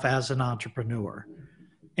yourself as an entrepreneur.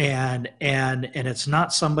 And it's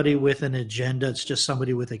not somebody with an agenda. It's just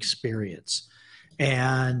somebody with experience.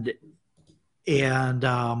 And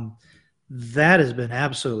that has been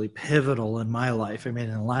absolutely pivotal in my life. I mean,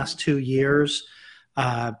 in the last 2 years,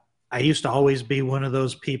 I used to always be one of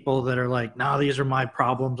those people that are like, no, these are my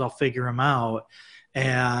problems. I'll figure them out.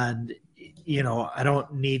 And, I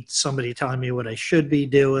don't need somebody telling me what I should be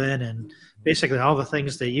doing, and basically all the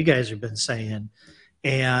things that you guys have been saying.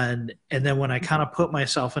 And then when I kind of put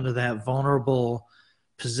myself into that vulnerable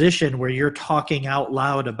position where you're talking out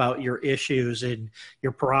loud about your issues and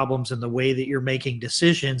your problems and the way that you're making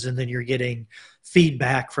decisions, and then you're getting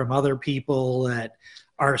feedback from other people that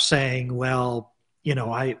are saying, well,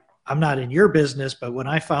 I'm not in your business, but when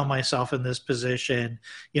I found myself in this position,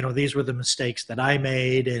 these were the mistakes that I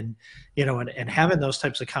made, and having those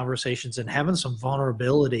types of conversations and having some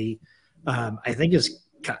vulnerability, I think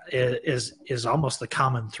is almost the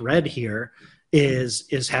common thread here,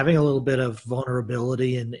 is having a little bit of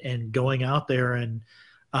vulnerability and going out there and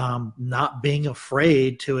not being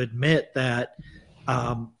afraid to admit that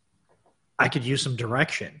I could use some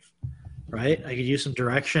direction. Right, I could use some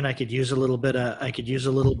direction. I could use a little bit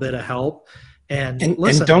of help. And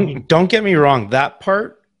listen, don't get me wrong. That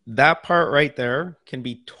part right there can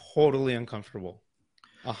be totally uncomfortable.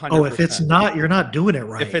 100%. Oh, if it's not, you're not doing it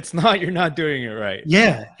right. If it's not, you're not doing it right.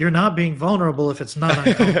 Yeah, you're not being vulnerable if it's not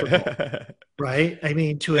uncomfortable. Right? I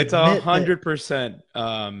mean, it's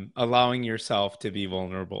 100% allowing yourself to be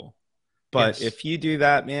vulnerable. But if you do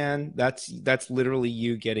that, man, that's literally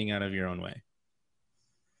you getting out of your own way.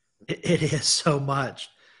 It is so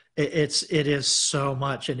much. It is so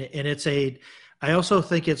much, and I also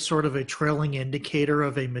think it's sort of a trailing indicator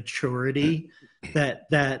of a maturity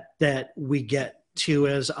that we get to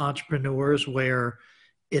as entrepreneurs, where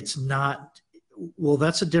it's not. Well,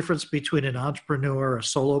 that's a difference between an entrepreneur, a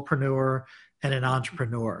solopreneur, and an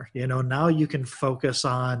entrepreneur. Now you can focus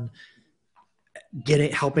on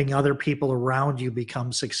helping other people around you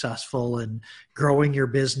become successful and growing your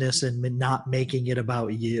business and not making it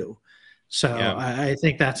about you. So yeah. I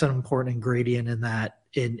think that's an important ingredient in that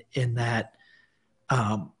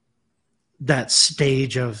that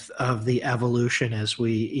stage of the evolution as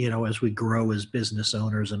we grow as business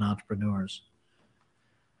owners and entrepreneurs.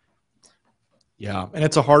 Yeah. And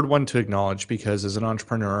it's a hard one to acknowledge, because as an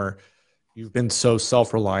entrepreneur, you've been so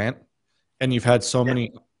self-reliant, and you've had so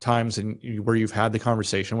many times where you've had the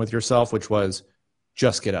conversation with yourself, which was,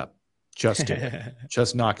 just get up, just do it,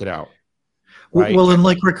 just knock it out. Right? Well, and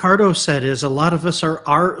like Ricardo said, is a lot of us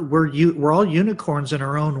we're all unicorns in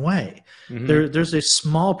our own way. Mm-hmm. There's a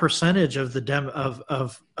small percentage of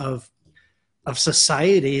of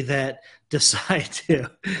society that decide to.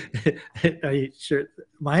 Are you sure?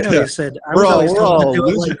 Mine always said, I was always told to do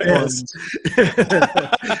it like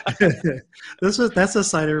this. That's a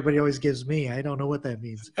sign everybody always gives me. I don't know what that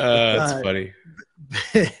means. That's funny.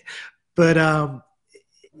 But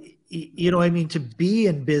to be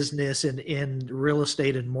in business and in real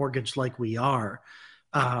estate and mortgage like we are,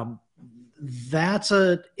 it's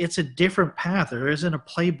a different path. There isn't a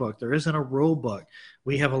playbook. There isn't a rule book.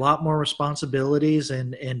 We have a lot more responsibilities,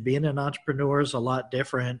 and being an entrepreneur is a lot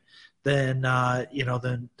different than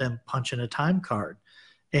punching a time card.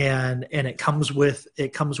 And it comes with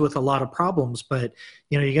a lot of problems, but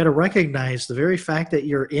you got to recognize the very fact that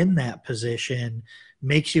you're in that position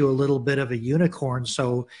makes you a little bit of a unicorn.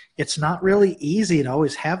 So it's not really easy to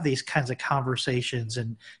always have these kinds of conversations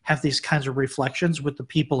and have these kinds of reflections with the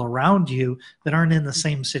people around you that aren't in the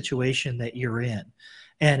same situation that you're in.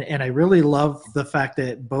 And I really love the fact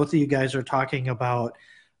that both of you guys are talking about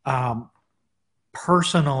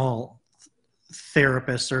personal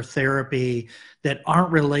therapists or therapy that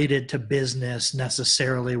aren't related to business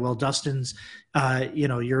necessarily. Well, Dustin's,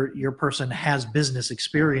 your person has business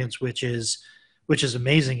experience, which is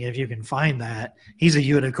amazing if you can find that. He's a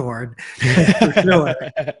unicorn for sure,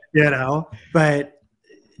 but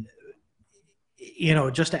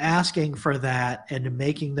just asking for that and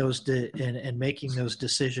making those and making those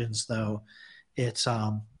decisions, though, it's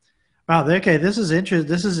wow. Okay, this is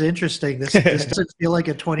interesting. This doesn't feel like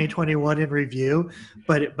a 2021 in review,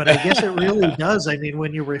 but I guess it really does. I mean,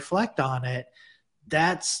 when you reflect on it,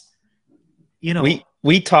 that's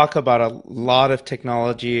we talk about a lot of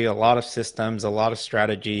technology, a lot of systems, a lot of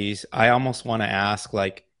strategies. I almost want to ask,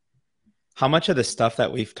 like, how much of the stuff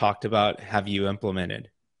that we've talked about have you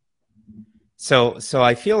implemented? So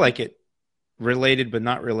I feel like it related but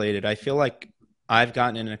not related. I feel like I've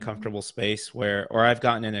gotten in a comfortable space or I've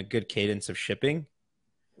gotten in a good cadence of shipping.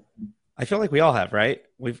 I feel like we all have, right?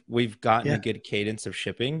 We've gotten a good cadence of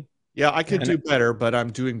shipping. Yeah, I could do better, but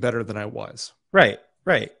I'm doing better than I was. Right.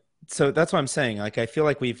 So that's what I'm saying. Like, I feel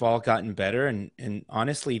like we've all gotten better, and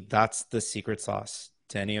honestly, that's the secret sauce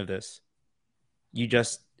to any of this.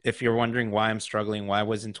 If you're wondering why I'm struggling, why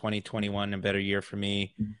wasn't 2021 a better year for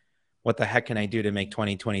me? What the heck can I do to make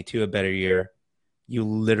 2022 a better year? You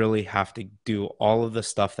literally have to do all of the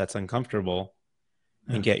stuff that's uncomfortable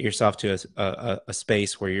and get yourself to a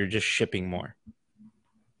space where you're just shipping more.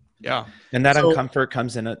 Yeah. And that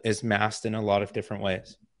uncomfort is masked in a lot of different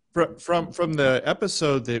ways. From the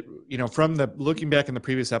episode that, from the looking back in the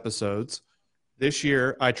previous episodes, this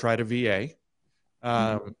year I tried a VA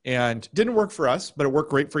and didn't work for us, but it worked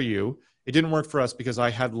great for you. It didn't work for us because I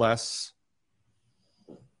had less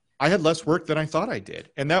work than I thought I did.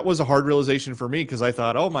 And that was a hard realization for me because I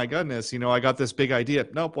thought, oh my goodness, I got this big idea.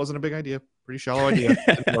 Nope, wasn't a big idea. Pretty shallow idea.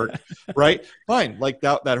 Didn't work. Right? Fine. Like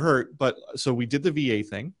that hurt. But so we did the VA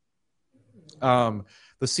thing.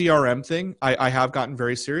 The CRM thing, I have gotten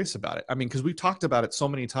very serious about it. I mean, because we've talked about it so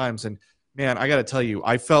many times. And man, I got to tell you,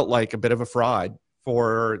 I felt like a bit of a fraud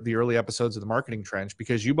for the early episodes of the Marketing Trench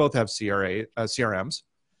because you both have CRMs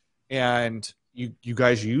and you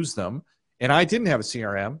guys use them. And I didn't have a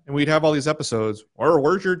CRM, and we'd have all these episodes,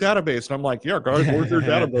 where's your database? And I'm like, yeah, guys, where's your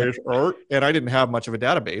database? And I didn't have much of a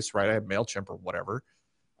database, right? I had MailChimp or whatever.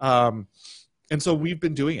 And so we've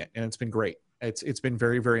been doing it, and it's been great. It's been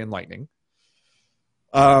very, very enlightening.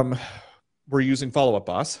 We're using Follow Up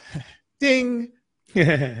Boss. Ding!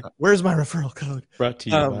 Where's my referral code? Brought to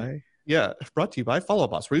you by? Yeah, brought to you by Follow Up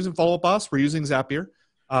Boss. We're using Follow Up Boss. We're using Zapier.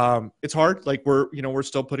 It's hard. Like we're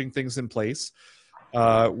still putting things in place.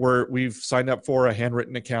 We've signed up for a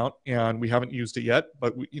handwritten account and we haven't used it yet,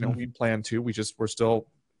 but we plan to. We're still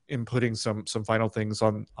inputting some final things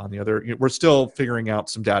on the other. We're still figuring out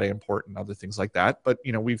some data import and other things like that. But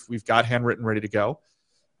we've got handwritten ready to go.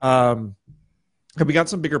 And we got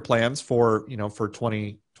some bigger plans for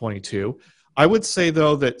 2022. I would say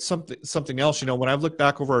though that something else. When I've looked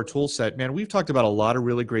back over our tool set, man, we've talked about a lot of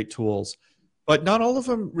really great tools, but not all of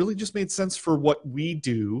them really just made sense for what we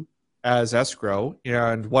do as escrow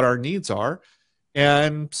and what our needs are.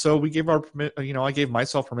 And so we gave I gave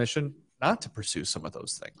myself permission not to pursue some of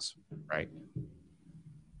those things. Right.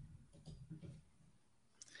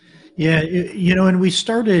 Yeah. And we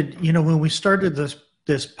started, when we started this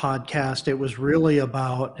podcast, it was really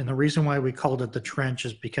about, and the reason why we called it The Trench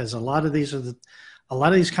is because a lot of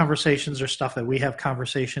these conversations are stuff that we have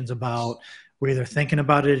conversations about. We're either thinking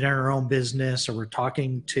about it in our own business or we're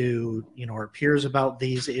talking to, our peers about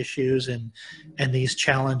these issues and these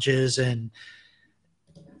challenges. And,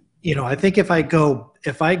 I think if I go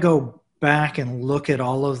back and look at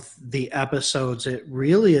all of the episodes, it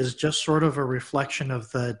really is just sort of a reflection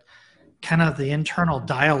of the kind of the internal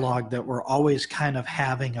dialogue that we're always kind of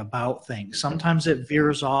having about things. Sometimes it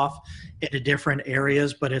veers off into different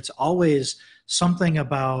areas, but it's always something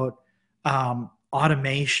about,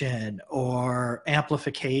 automation or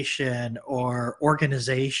amplification or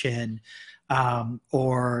organization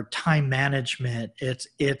or time management.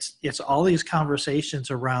 It's all these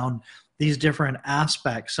conversations around these different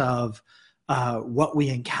aspects of what we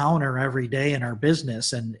encounter every day in our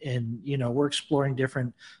business. And we're exploring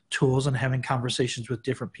different tools and having conversations with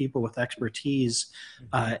different people with expertise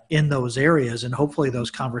in those areas. And hopefully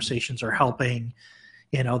those conversations are helping,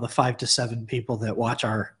 the 5 to 7 people that watch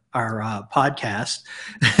our podcast.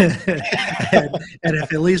 and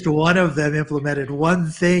if at least one of them implemented one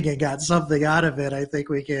thing and got something out of it, I think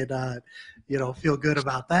we could, feel good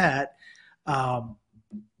about that.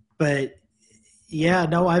 But yeah,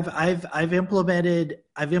 no, I've implemented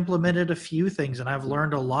a few things and I've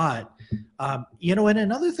learned a lot. And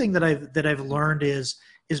another thing that I've learned is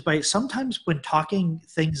is by sometimes when talking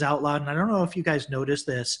things out loud, and I don't know if you guys noticed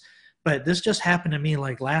this, but this just happened to me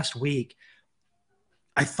like last week.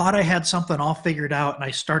 I thought I had something all figured out and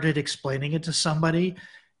I started explaining it to somebody.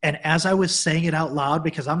 And as I was saying it out loud,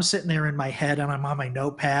 because I'm sitting there in my head and I'm on my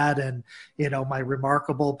notepad and, my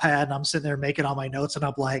Remarkable pad, and I'm sitting there making all my notes and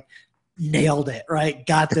I'm like, nailed it, right?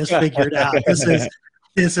 Got this figured out.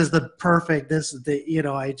 This is the perfect, this is the,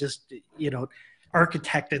 I just,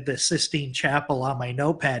 architected the Sistine Chapel on my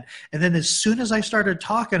notepad. And then as soon as I started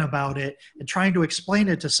talking about it and trying to explain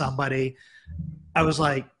it to somebody, I was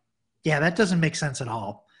like, yeah, that doesn't make sense at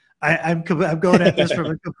all. I'm going at this from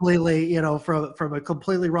a completely, from a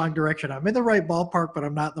completely wrong direction. I'm in the right ballpark, but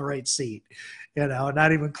I'm not in the right seat,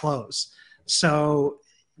 not even close. So,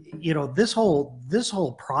 this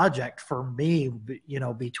whole project for me,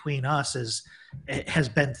 between us has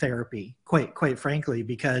been therapy, quite frankly,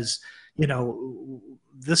 because,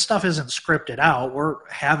 this stuff isn't scripted out. We're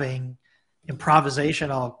having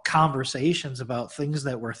improvisational conversations about things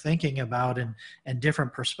that we're thinking about and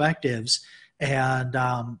different perspectives. And,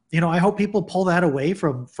 I hope people pull that away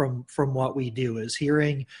from what we do, is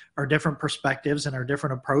hearing our different perspectives and our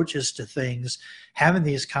different approaches to things, having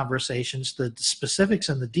these conversations. The specifics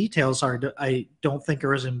and the details I don't think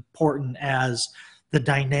are as important as the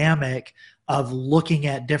dynamic of looking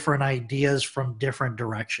at different ideas from different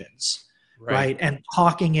directions, right? And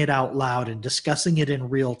talking it out loud and discussing it in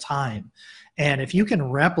real time. And if you can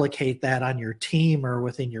replicate that on your team or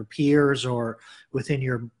within your peers or within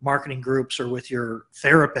your marketing groups or with your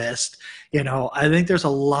therapist, I think there's a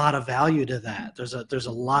lot of value to that. There's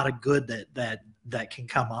a lot of good that can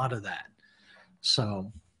come out of that.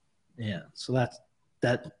 So, yeah. So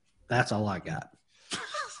that's all I got.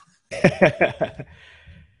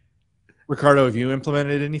 Ricardo, have you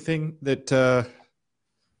implemented anything that?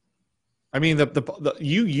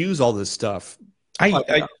 You use all this stuff. I'm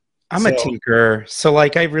a tinkerer, so I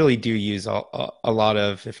really do use a lot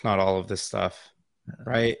of, if not all of this stuff,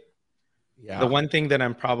 right? Yeah. The one thing that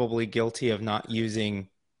I'm probably guilty of not using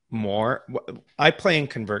more, I play in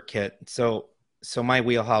ConvertKit, so my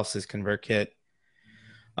wheelhouse is ConvertKit.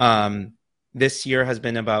 This year has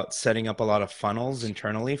been about setting up a lot of funnels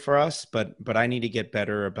internally for us, but I need to get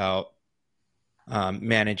better about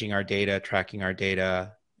managing our data, tracking our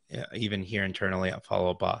data, even here internally at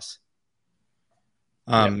Follow Boss.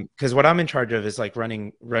 Because what I'm in charge of is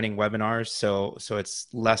running webinars, so it's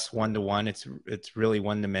less one-to-one, it's really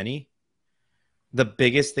one-to-many. The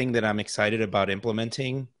biggest thing that I'm excited about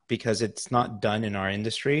implementing, because it's not done in our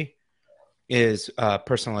industry, is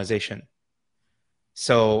personalization.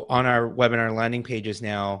 So on our webinar landing pages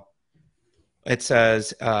now, it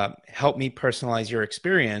says, help me personalize your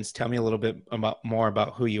experience. Tell me a little bit more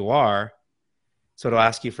about who you are. So it'll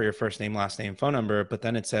ask you for your first name, last name, phone number, but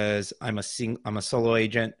then it says, I'm a solo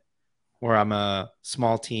agent, or I'm a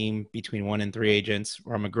small team between 1 and 3 agents,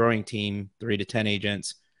 or I'm a growing team, 3 to 10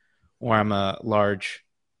 agents, or I'm a large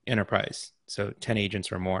enterprise, so 10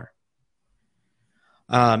 agents or more.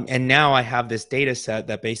 And now I have this data set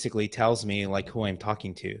that basically tells me who I'm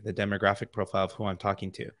talking to, the demographic profile of who I'm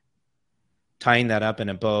talking to. Tying that up in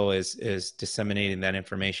a bow is disseminating that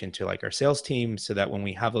information to our sales team, so that when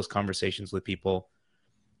we have those conversations with people,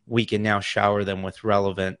 we can now shower them with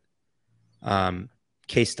relevant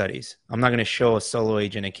case studies. I'm not going to show a solo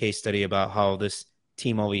agent a case study about how this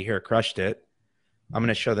team over here crushed it. I'm going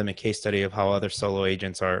to show them a case study of how other solo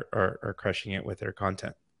agents are crushing it with their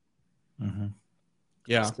content. Mm-hmm.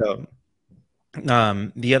 Yeah. So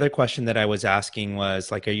the other question that I was asking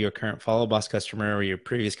was are you a current Follow Boss customer, or your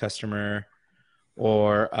previous customer,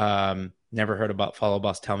 or never heard about Follow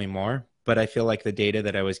Boss, tell me more. But I feel like the data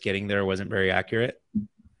that I was getting there wasn't very accurate.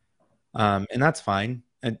 And that's fine.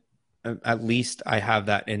 And at least I have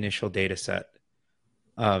that initial data set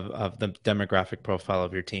of the demographic profile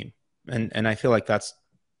of your team. And I feel like that's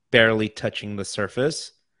barely touching the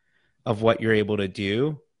surface of what you're able to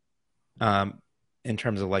do in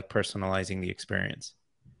terms of personalizing the experience.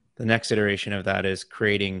 The next iteration of that is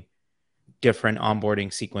creating different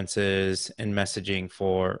onboarding sequences and messaging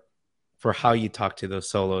for how you talk to those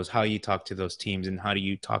solos, how you talk to those teams, and how do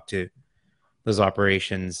you talk to those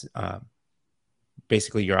operations,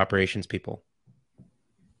 basically your operations people,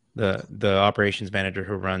 the operations manager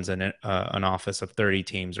who runs an office of 30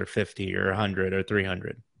 teams or 50 or 100 or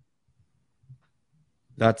 300.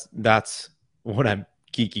 That's what I'm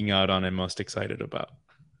geeking out on and most excited about.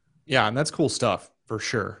 Yeah, and that's cool stuff for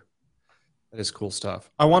sure. That is cool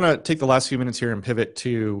stuff. I want to take the last few minutes here and pivot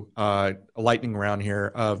to a lightning round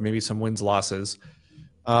here of maybe some wins, losses,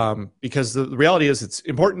 because the reality is it's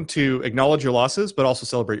important to acknowledge your losses, but also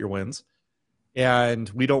celebrate your wins. And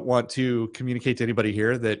we don't want to communicate to anybody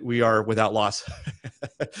here that we are without loss.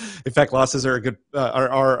 In fact, losses are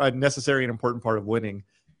are a necessary and important part of winning.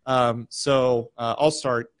 So I'll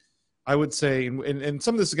start. I would say, and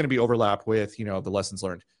some of this is going to be overlapped with, the lessons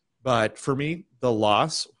learned. But for me, the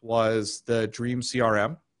loss was the Dream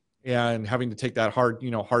CRM and having to take that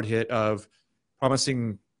hard hit of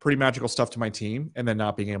promising pretty magical stuff to my team and then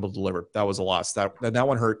not being able to deliver. That was a loss. That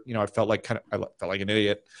one hurt. I felt like I felt like an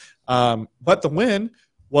idiot. But the win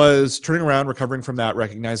was turning around, recovering from that,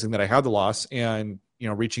 recognizing that I had the loss, and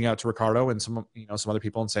reaching out to Ricardo and some other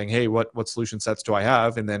people and saying, hey, what solution sets do I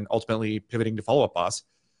have? And then ultimately pivoting to Follow Up Boss.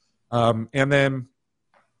 And then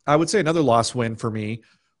I would say another loss win for me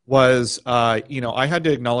was, I had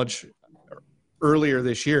to acknowledge earlier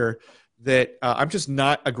this year that I'm just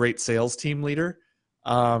not a great sales team leader,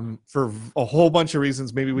 for a whole bunch of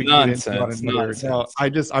reasons. Maybe we can get into another. No,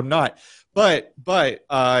 I'm not. But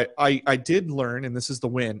I did learn, and this is the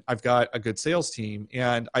win. I've got a good sales team,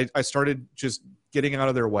 and I started just getting out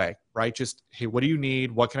of their way, right? Just, hey, what do you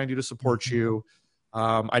need? What can I do to support you?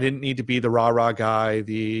 I didn't need to be the rah-rah guy,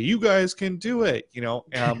 you guys can do it,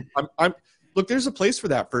 look, there's a place for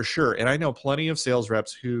that for sure. And I know plenty of sales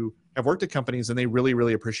reps who have worked at companies and they really,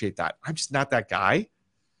 really appreciate that. I'm just not that guy.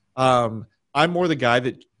 I'm more the guy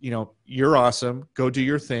that, you're awesome, go do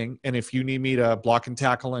your thing. And if you need me to block and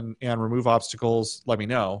tackle and remove obstacles, let me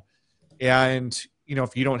know. And,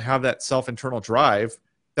 if you don't have that self-internal drive,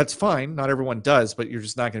 that's fine. Not everyone does, but you're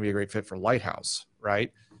just not going to be a great fit for Lighthouse,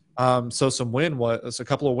 right? So a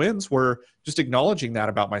couple of wins were just acknowledging that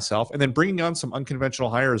about myself and then bringing on some unconventional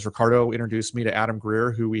hires. Ricardo introduced me to Adam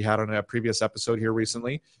Greer, who we had on a previous episode here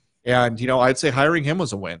recently. And, I'd say hiring him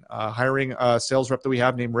was a win. Hiring a sales rep that we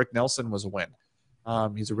have named Rick Nelson was a win.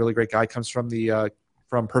 He's a really great guy, comes from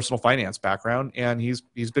from personal finance background, and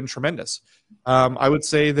he's been tremendous. I would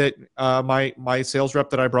say that my sales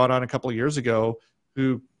rep that I brought on a couple of years ago,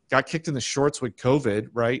 who got kicked in the shorts with COVID,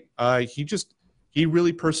 right? He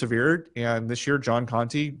really persevered. And this year, John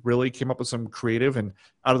Conti really came up with some creative and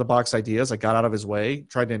out of the box ideas. I got out of his way,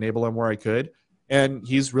 tried to enable him where I could, and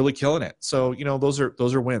he's really killing it. So, those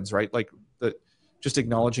are wins, right? Like just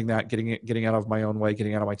acknowledging that, getting out of my own way,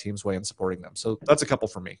 getting out of my team's way and supporting them. So that's a couple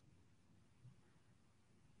for me.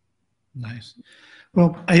 Nice.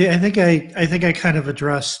 Well, I think I kind of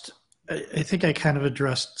addressed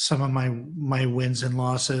some of my wins and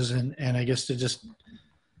losses, and I guess to just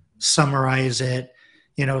summarize it,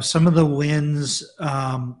 some of the wins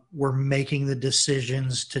were making the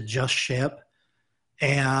decisions to just ship,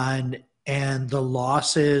 and the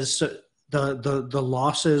losses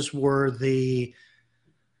were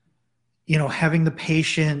having the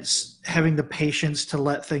patience to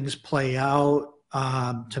let things play out,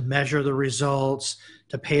 to measure the results,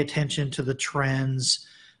 to pay attention to the trends.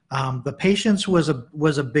 The patience was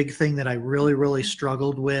a big thing that I really, really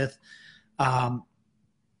struggled with.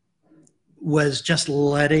 Was just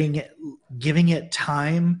giving it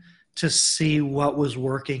time to see what was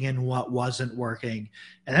working and what wasn't working.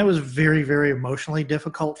 And that was very, very emotionally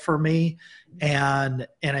difficult for me. And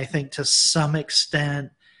I think to some extent,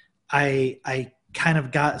 I kind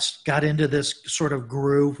of got into this sort of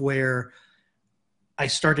groove where I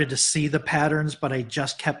started to see the patterns, but I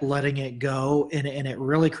just kept letting it go. And it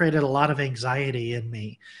really created a lot of anxiety in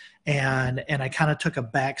me. And I kind of took a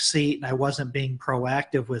back seat, and I wasn't being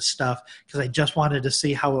proactive with stuff because I just wanted to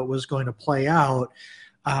see how it was going to play out.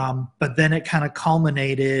 But then it kind of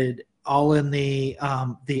culminated all in the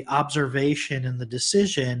observation and the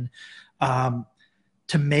decision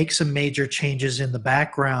to make some major changes in the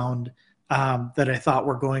background that I thought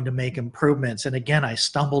were going to make improvements. And again, I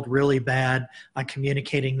stumbled really bad on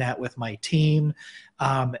communicating that with my team.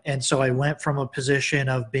 And so I went from a position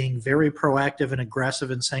of being very proactive and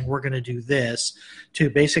aggressive and saying, we're going to do this, to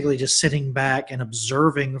basically just sitting back and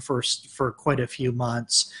observing for quite a few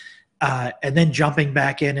months. And then jumping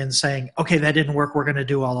back in and saying, okay, that didn't work, we're going to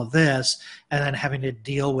do all of this. And then having to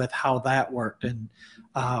deal with how that worked. And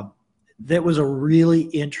that was a really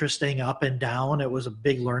interesting up and down. It was a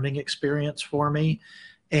big learning experience for me.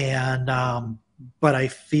 And, but I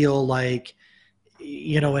feel like,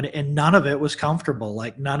 and none of it was comfortable.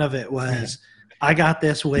 Like none of it was, I got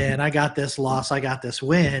this win, I got this loss, I got this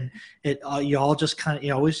win. You always just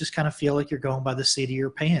kind of feel like you're going by the seat of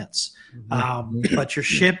your pants. But you're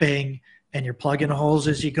shipping and you're plugging holes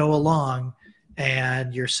as you go along,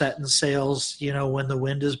 and you're setting sails, when the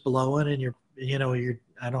wind is blowing, and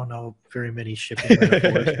I don't know very many shipping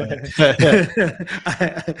metaphors,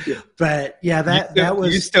 but yeah, that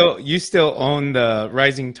was you still own the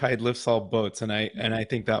Rising Tide Lifts All boats, and I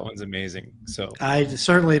think that one's amazing. So I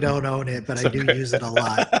certainly don't own it, but I do use it a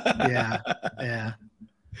lot. Yeah.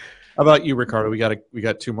 How about you, Ricardo? We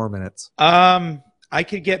got 2 more minutes. I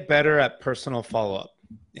could get better at personal follow-up,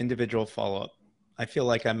 individual follow-up. I feel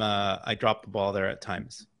like I drop the ball there at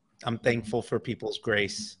times. I'm thankful for people's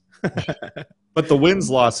grace. But the wins,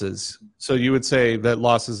 losses. So you would say that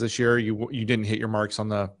losses this year, you didn't hit your marks on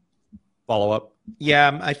the follow-up?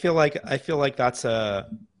 Yeah, I feel like that's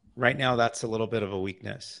right now that's a little bit of a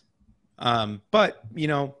weakness. But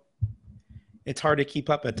it's hard to keep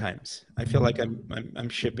up at times. I feel like I'm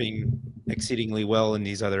shipping exceedingly well in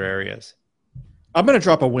these other areas. I'm going to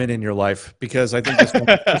drop a win in your life because I think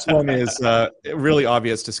this one is really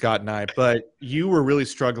obvious to Scott and I. But you were really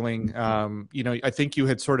struggling. I think you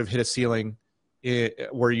had sort of hit a ceiling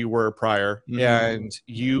where you were prior, and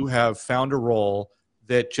you have found a role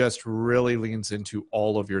that just really leans into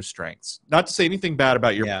all of your strengths. Not to say anything bad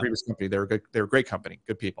about your previous company; they were good. They were a great company,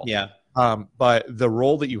 good people. Yeah. But the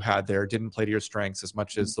role that you had there didn't play to your strengths as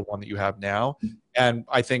much as the one that you have now. And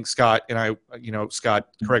I think Scott and I, Scott,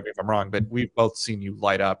 correct me if I'm wrong, but we've both seen you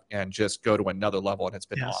light up and just go to another level, and it's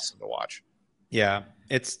been awesome to watch. Yeah,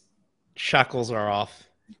 it's shackles are off.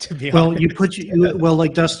 To be honest. Well,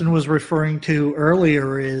 like Dustin was referring to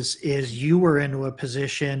earlier, is you were into a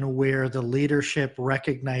position where the leadership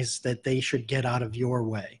recognized that they should get out of your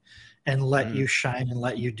way and let you shine and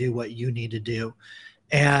let you do what you need to do.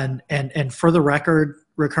 And for the record,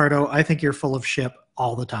 Ricardo, I think you're full of shit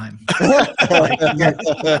all the time.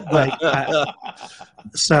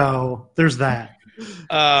 So there's that.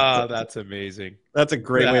 Oh, that's amazing. That's a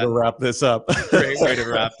great way to wrap this up. Great way to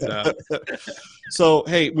wrap it up. So,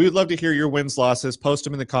 hey, we would love to hear your wins, losses. Post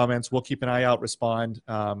them in the comments. We'll keep an eye out, respond.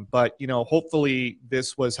 But, hopefully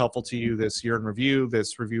this was helpful to you this year in review,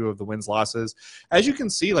 this review of the wins, losses. As you can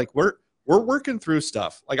see, like we're working through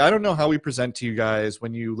stuff. Like, I don't know how we present to you guys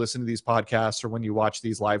when you listen to these podcasts or when you watch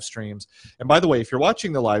these live streams. And by the way, if you're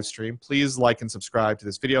watching the live stream, please like and subscribe to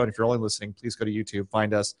this video. And if you're only listening, please go to YouTube,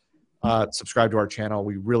 find us, subscribe to our channel.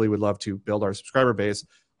 We really would love to build our subscriber base.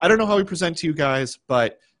 I don't know how we present to you guys,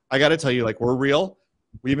 but I got to tell you, like, we're real.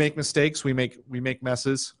 We make mistakes. We make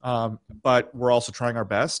messes, but we're also trying our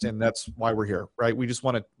best. And that's why we're here, right? We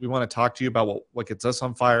want to talk to you about what gets us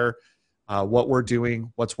on fire, what we're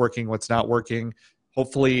doing, what's working, what's not working.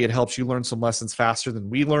 Hopefully it helps you learn some lessons faster than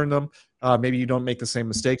we learn them. Maybe you don't make the same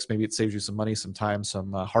mistakes. Maybe it saves you some money, some time,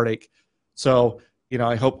 some heartache. So,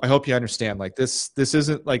 I hope you understand, like this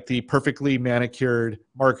isn't like the perfectly manicured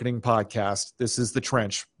marketing podcast. This is the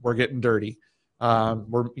trench. We're getting dirty. And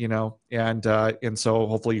so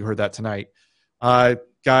hopefully you heard that tonight.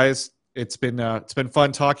 Guys, it's been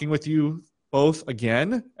fun talking with you both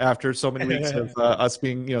again after so many weeks of us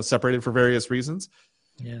being separated for various reasons.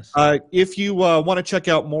 Yes. If you want to check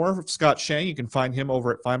out more of Scott Shang, you can find him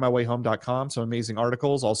over at findmywayhome.com. Some amazing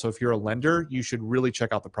articles. Also, if you're a lender, you should really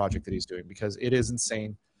check out the project that he's doing because it is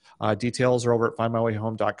insane. Details are over at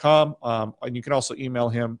findmywayhome.com. And you can also email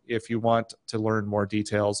him if you want to learn more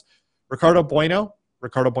details. Ricardo Bueno,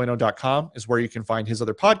 ricardobueno.com is where you can find his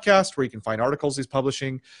other podcast, where you can find articles he's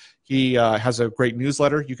publishing. He has a great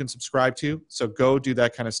newsletter you can subscribe to. So go do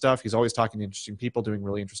that kind of stuff. He's always talking to interesting people, doing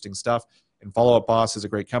really interesting stuff. And Follow Up Boss is a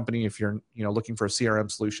great company. If you're looking for a CRM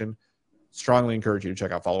solution, strongly encourage you to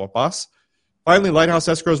check out Follow Up Boss. Finally, Lighthouse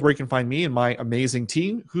Escrow is where you can find me and my amazing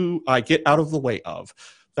team who I get out of the way of.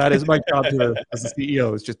 That is my job here as the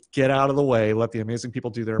CEO, is just get out of the way, let the amazing people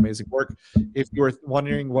do their amazing work. If you're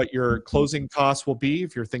wondering what your closing costs will be,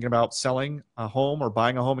 if you're thinking about selling a home or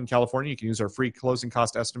buying a home in California, you can use our free closing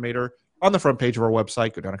cost estimator on the front page of our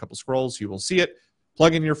website. Go down a couple scrolls, you will see it.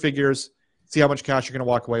 Plug in your figures, see how much cash you're going to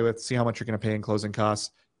walk away with, see how much you're going to pay in closing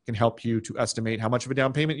costs. It can help you to estimate how much of a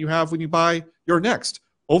down payment you have when you buy your next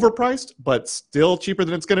overpriced, but still cheaper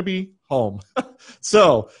than it's going to be home.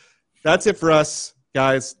 So that's it for us.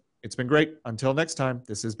 Guys, it's been great. Until next time,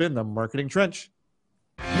 this has been the Marketing Trench.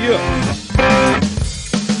 Yeah.